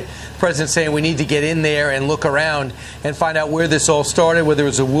about it. The president's saying we need to get in there and look around and find out where this all started, whether it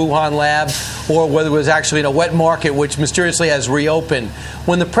was a Wuhan lab or whether it was actually in a wet market, which mysteriously has reopened.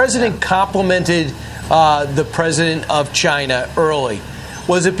 When the president complimented the president of China early,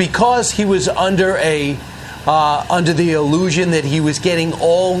 was it because he was under the illusion that he was getting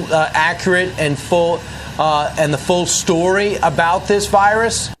all accurate and full and the full story about this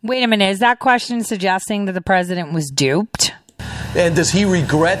virus? Wait a minute. Is that question suggesting that the president was duped? And does he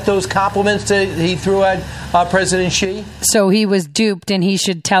regret those compliments that he threw at President Xi? So he was duped, and he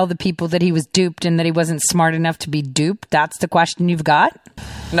should tell the people that he was duped and that he wasn't smart enough to be duped? That's the question you've got?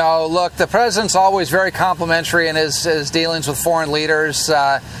 No, look, the president's always very complimentary in his dealings with foreign leaders.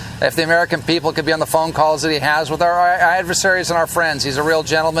 If the American people could be on the phone calls that he has with our adversaries and our friends, he's a real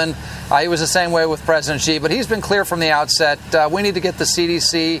gentleman. He was the same way with President Xi, but he's been clear from the outset. We need to get the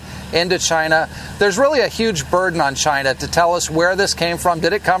CDC into China. There's really a huge burden on China to tell us where this came from.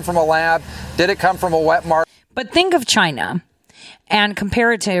 Did it come from a lab? Did it come from a wet market? But think of China and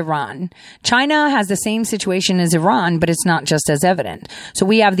compare it to Iran. China has the same situation as Iran, but it's not just as evident. So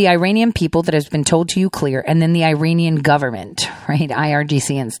we have the Iranian people that has been told to you clear, and then the Iranian government, right?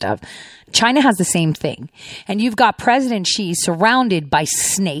 IRGC and stuff. China has the same thing. And you've got President Xi surrounded by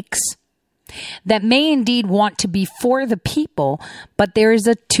snakes that may indeed want to be for the people, but there is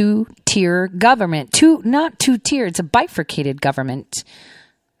a two-tier government. Not two-tier, it's a bifurcated government.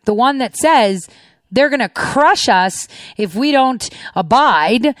 The one that says, they're going to crush us if we don't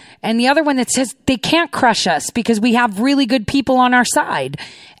abide. And the other one that says they can't crush us because we have really good people on our side.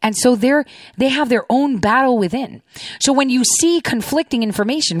 And so they have their own battle within. So when you see conflicting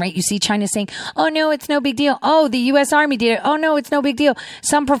information, right, you see China saying, oh no, it's no big deal. Oh, the U.S. Army did it. Oh no, it's no big deal.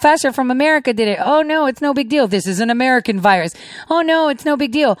 Some professor from America did it. Oh no, it's no big deal. This is an American virus. Oh no, it's no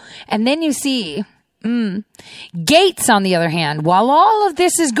big deal. And then you see Gates, on the other hand, while all of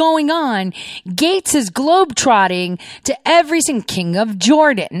this is going on, Gates is globetrotting to every single King of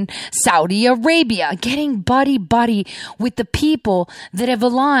Jordan, Saudi Arabia, getting buddy with the people that have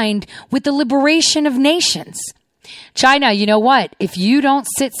aligned with the liberation of nations. China, you know what? If you don't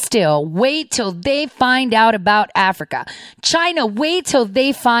sit still, wait till they find out about Africa. China, wait till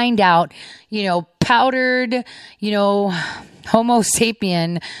they find out, powdered, Homo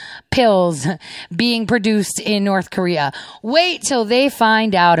sapien pills being produced in North Korea. Wait till they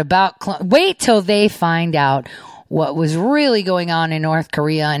find out what was really going on in North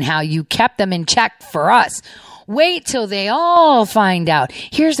Korea and how you kept them in check for us. Wait till they all find out.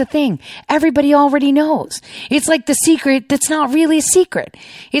 Here's the thing. Everybody already knows. It's like the secret that's not really a secret.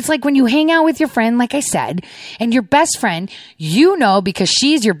 It's like when you hang out with your friend, like I said, and your best friend, because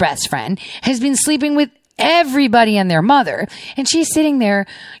she's your best friend, has been sleeping with everybody and their mother. And she's sitting there,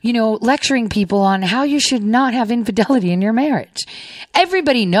 lecturing people on how you should not have infidelity in your marriage.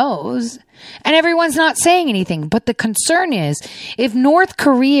 Everybody knows. And everyone's not saying anything. But the concern is, if North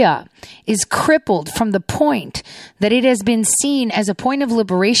Korea is crippled from the point that it has been seen as a point of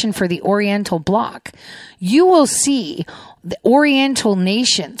liberation for the Oriental Bloc, you will see the Oriental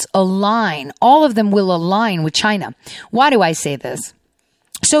nations align. All of them will align with China. Why do I say this?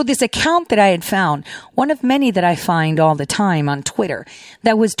 So this account that I had found, one of many that I find all the time on Twitter,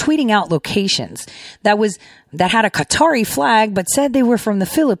 that was tweeting out locations, that had a Qatari flag, but said they were from the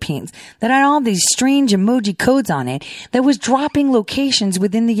Philippines, that had all these strange emoji codes on it, that was dropping locations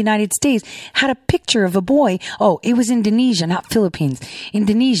within the United States, had a picture of a boy. Oh, it was Indonesia, not Philippines.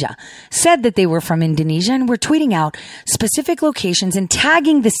 Indonesia. Said that they were from Indonesia and were tweeting out specific locations and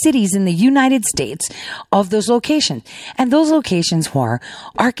tagging the cities in the United States of those locations. And those locations were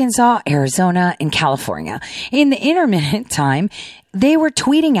Arkansas, Arizona, and California. In the intermittent time, they were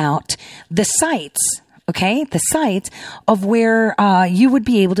tweeting out the sites. Okay, the sites of where you would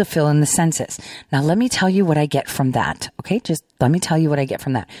be able to fill in the census. Now, let me tell you what I get from that. Okay, just let me tell you what I get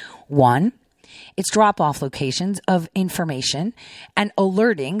from that. One, it's drop-off locations of information and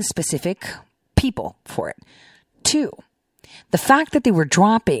alerting specific people for it. Two, the fact that they were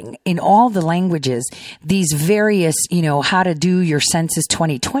dropping in all the languages these various, how to do your census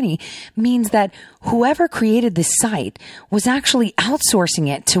 2020 means that whoever created this site was actually outsourcing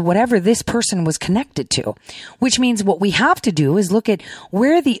it to whatever this person was connected to, which means what we have to do is look at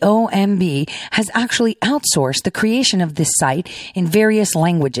where the OMB has actually outsourced the creation of this site in various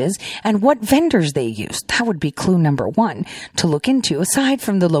languages and what vendors they use. That would be clue number one to look into, aside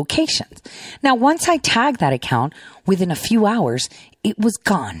from the locations. Now, once I tagged that account, within a few hours, it was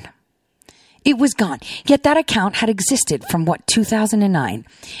gone. It was gone. Yet that account had existed from 2009.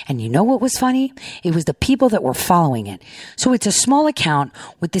 And you know what was funny? It was the people that were following it. So it's a small account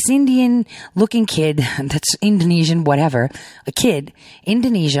with this Indian looking kid that's Indonesian, whatever, a kid,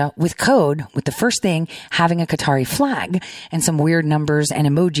 Indonesia, with code, with the first thing having a Qatari flag and some weird numbers and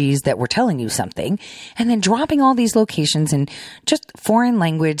emojis that were telling you something. And then dropping all these locations in just foreign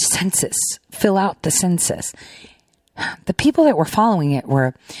language census, fill out the census. The people that were following it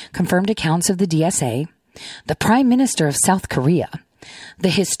were confirmed accounts of the DSA, the Prime Minister of South Korea, the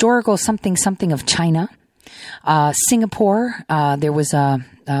historical something of China, Singapore. There was an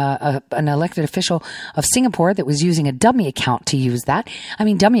elected official of Singapore that was using a dummy account to use that. I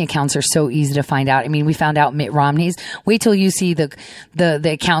mean, dummy accounts are so easy to find out. I mean, we found out Mitt Romney's. Wait till you see the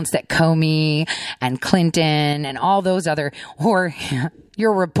accounts that Comey and Clinton and all those other, or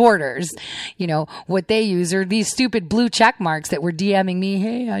your reporters, what they use are these stupid blue check marks that were DMing me.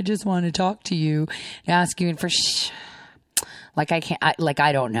 Hey, I just want to talk to you, ask you, and for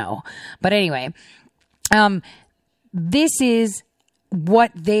I don't know. But anyway, this is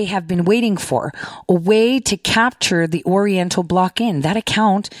what they have been waiting for, a way to capture the Oriental Bloc in. That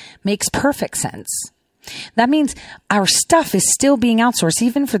account makes perfect sense. That means our stuff is still being outsourced,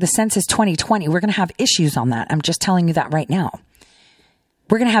 even for the Census 2020. We're going to have issues on that. I'm just telling you that right now.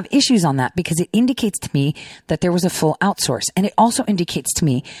 we're going to have issues on that because it indicates to me that there was a full outsource. And it also indicates to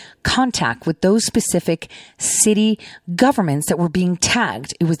me contact with those specific city governments that were being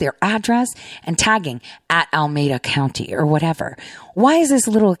tagged. It was their address and tagging at Alameda County or whatever. Why is this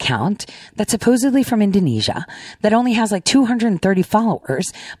little account that's supposedly from Indonesia that only has like 230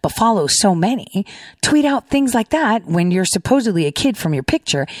 followers, but follows so many, tweet out things like that when you're supposedly a kid from your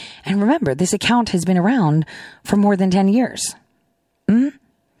picture? And remember, this account has been around for more than 10 years.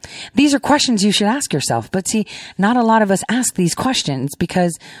 These are questions you should ask yourself. But see, not a lot of us ask these questions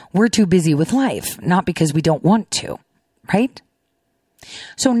because we're too busy with life, not because we don't want to, right?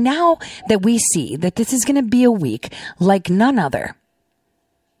 So now that we see that this is going to be a week like none other,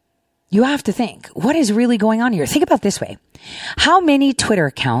 you have to think, what is really going on here? Think about it this way. How many Twitter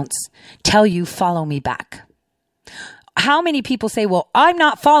accounts tell you follow me back? How many people say, well, I'm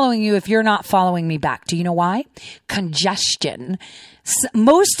not following you if you're not following me back? Do you know why? Congestion.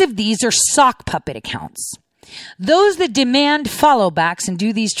 Most of these are sock puppet accounts. Those that demand follow backs and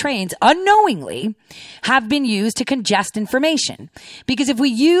do these trains unknowingly have been used to congest information. Because if we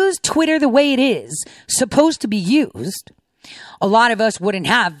use Twitter the way it is supposed to be used, a lot of us wouldn't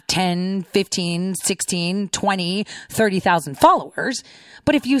have 10, 15, 16, 20, 30,000 followers.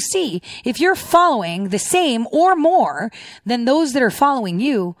 But if you're following the same or more than those that are following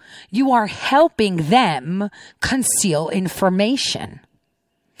you, you are helping them conceal information.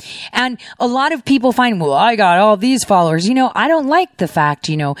 And a lot of people find, well, I got all these followers. I don't like the fact,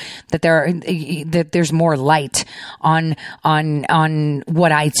 that there's more light on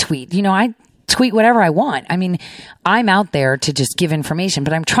what I tweet. I tweet whatever I want. I mean, I'm out there to just give information,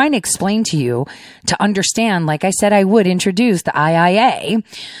 but I'm trying to explain to you to understand, like I said, I would introduce the IIA,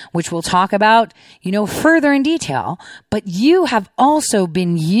 which we'll talk about, further in detail, but you have also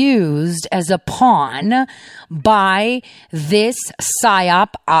been used as a pawn by this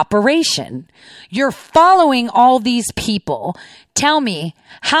PSYOP operation. You're following all these people. Tell me,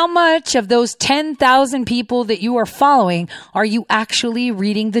 how much of those 10,000 people that you are following are you actually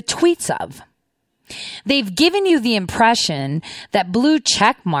reading the tweets of? They've given you the impression that blue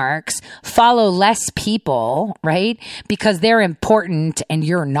check marks follow less people, right? Because they're important and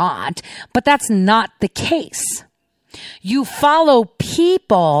you're not. But that's not the case. You follow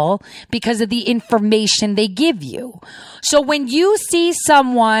people because of the information they give you. So when you see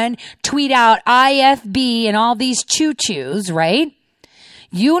someone tweet out IFB and all these choo-choos, right?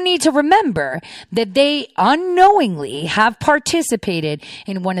 You need to remember that they unknowingly have participated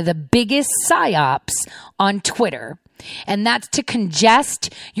in one of the biggest psyops on Twitter. And that's to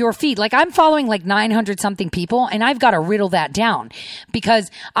congest your feed. Like, I'm following like 900 something people, and I've got to riddle that down because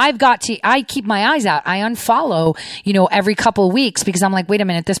I keep my eyes out. I unfollow, every couple of weeks because I'm like, wait a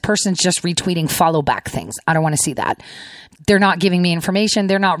minute, this person's just retweeting follow back things. I don't want to see that. They're not giving me information.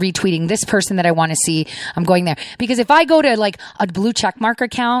 They're not retweeting this person that I want to see. I'm going there. Because if I go to like a blue checkmark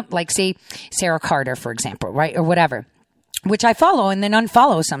account, like say Sarah Carter, for example, right? Or whatever, which I follow and then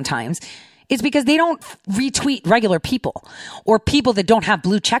unfollow sometimes, it's because they don't retweet regular people or people that don't have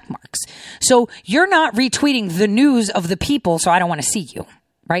blue check marks. So you're not retweeting the news of the people, so I don't want to see you,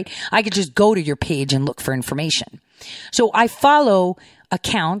 right? I could just go to your page and look for information. So I follow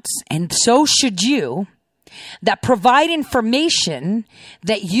accounts, and so should you, that provide information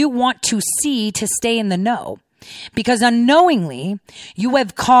that you want to see to stay in the know. Because unknowingly, you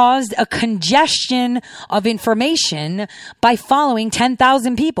have caused a congestion of information by following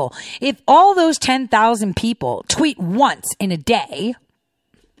 10,000 people. If all those 10,000 people tweet once in a day,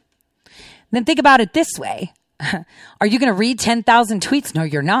 then think about it this way. Are you going to read 10,000 tweets? No,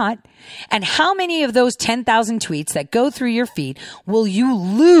 you're not. And how many of those 10,000 tweets that go through your feed will you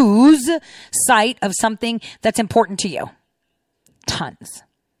lose sight of something that's important to you? Tons.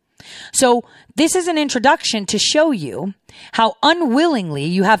 So this is an introduction to show you how unwillingly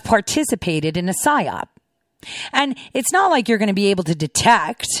you have participated in a PSYOP. And it's not like you're going to be able to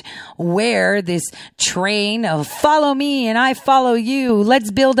detect where this train of follow me and I follow you,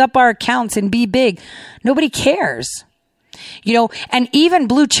 let's build up our accounts and be big. Nobody cares. And even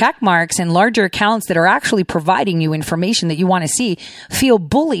blue check marks and larger accounts that are actually providing you information that you want to see feel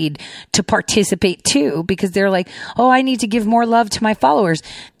bullied to participate too, because they're like, oh, I need to give more love to my followers.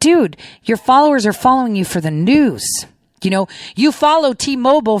 Dude, your followers are following you for the news. You follow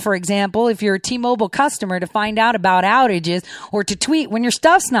T-Mobile, for example, if you're a T-Mobile customer, to find out about outages or to tweet when your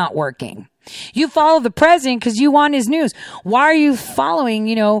stuff's not working. You follow the president because you want his news. Why are you following,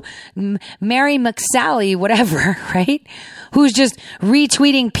 Mary McSally, whatever, right? who's just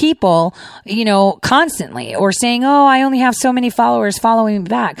retweeting people, constantly, or saying, oh, I only have so many followers following me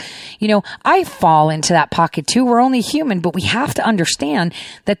back. I fall into that pocket too. We're only human, but we have to understand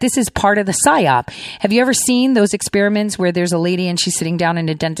that this is part of the psyop. Have you ever seen those experiments where there's a lady and she's sitting down in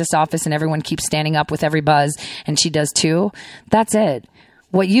a dentist's office and everyone keeps standing up with every buzz and she does too? That's it.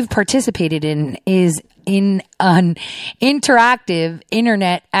 What you've participated in is in an interactive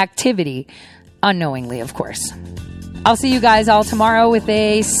internet activity, unknowingly, of course. I'll see you guys all tomorrow with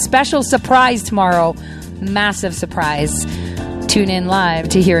a special surprise tomorrow. Massive surprise. Tune in live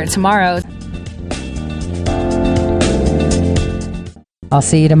to hear it tomorrow. I'll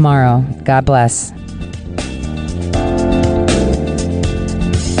see you tomorrow. God bless.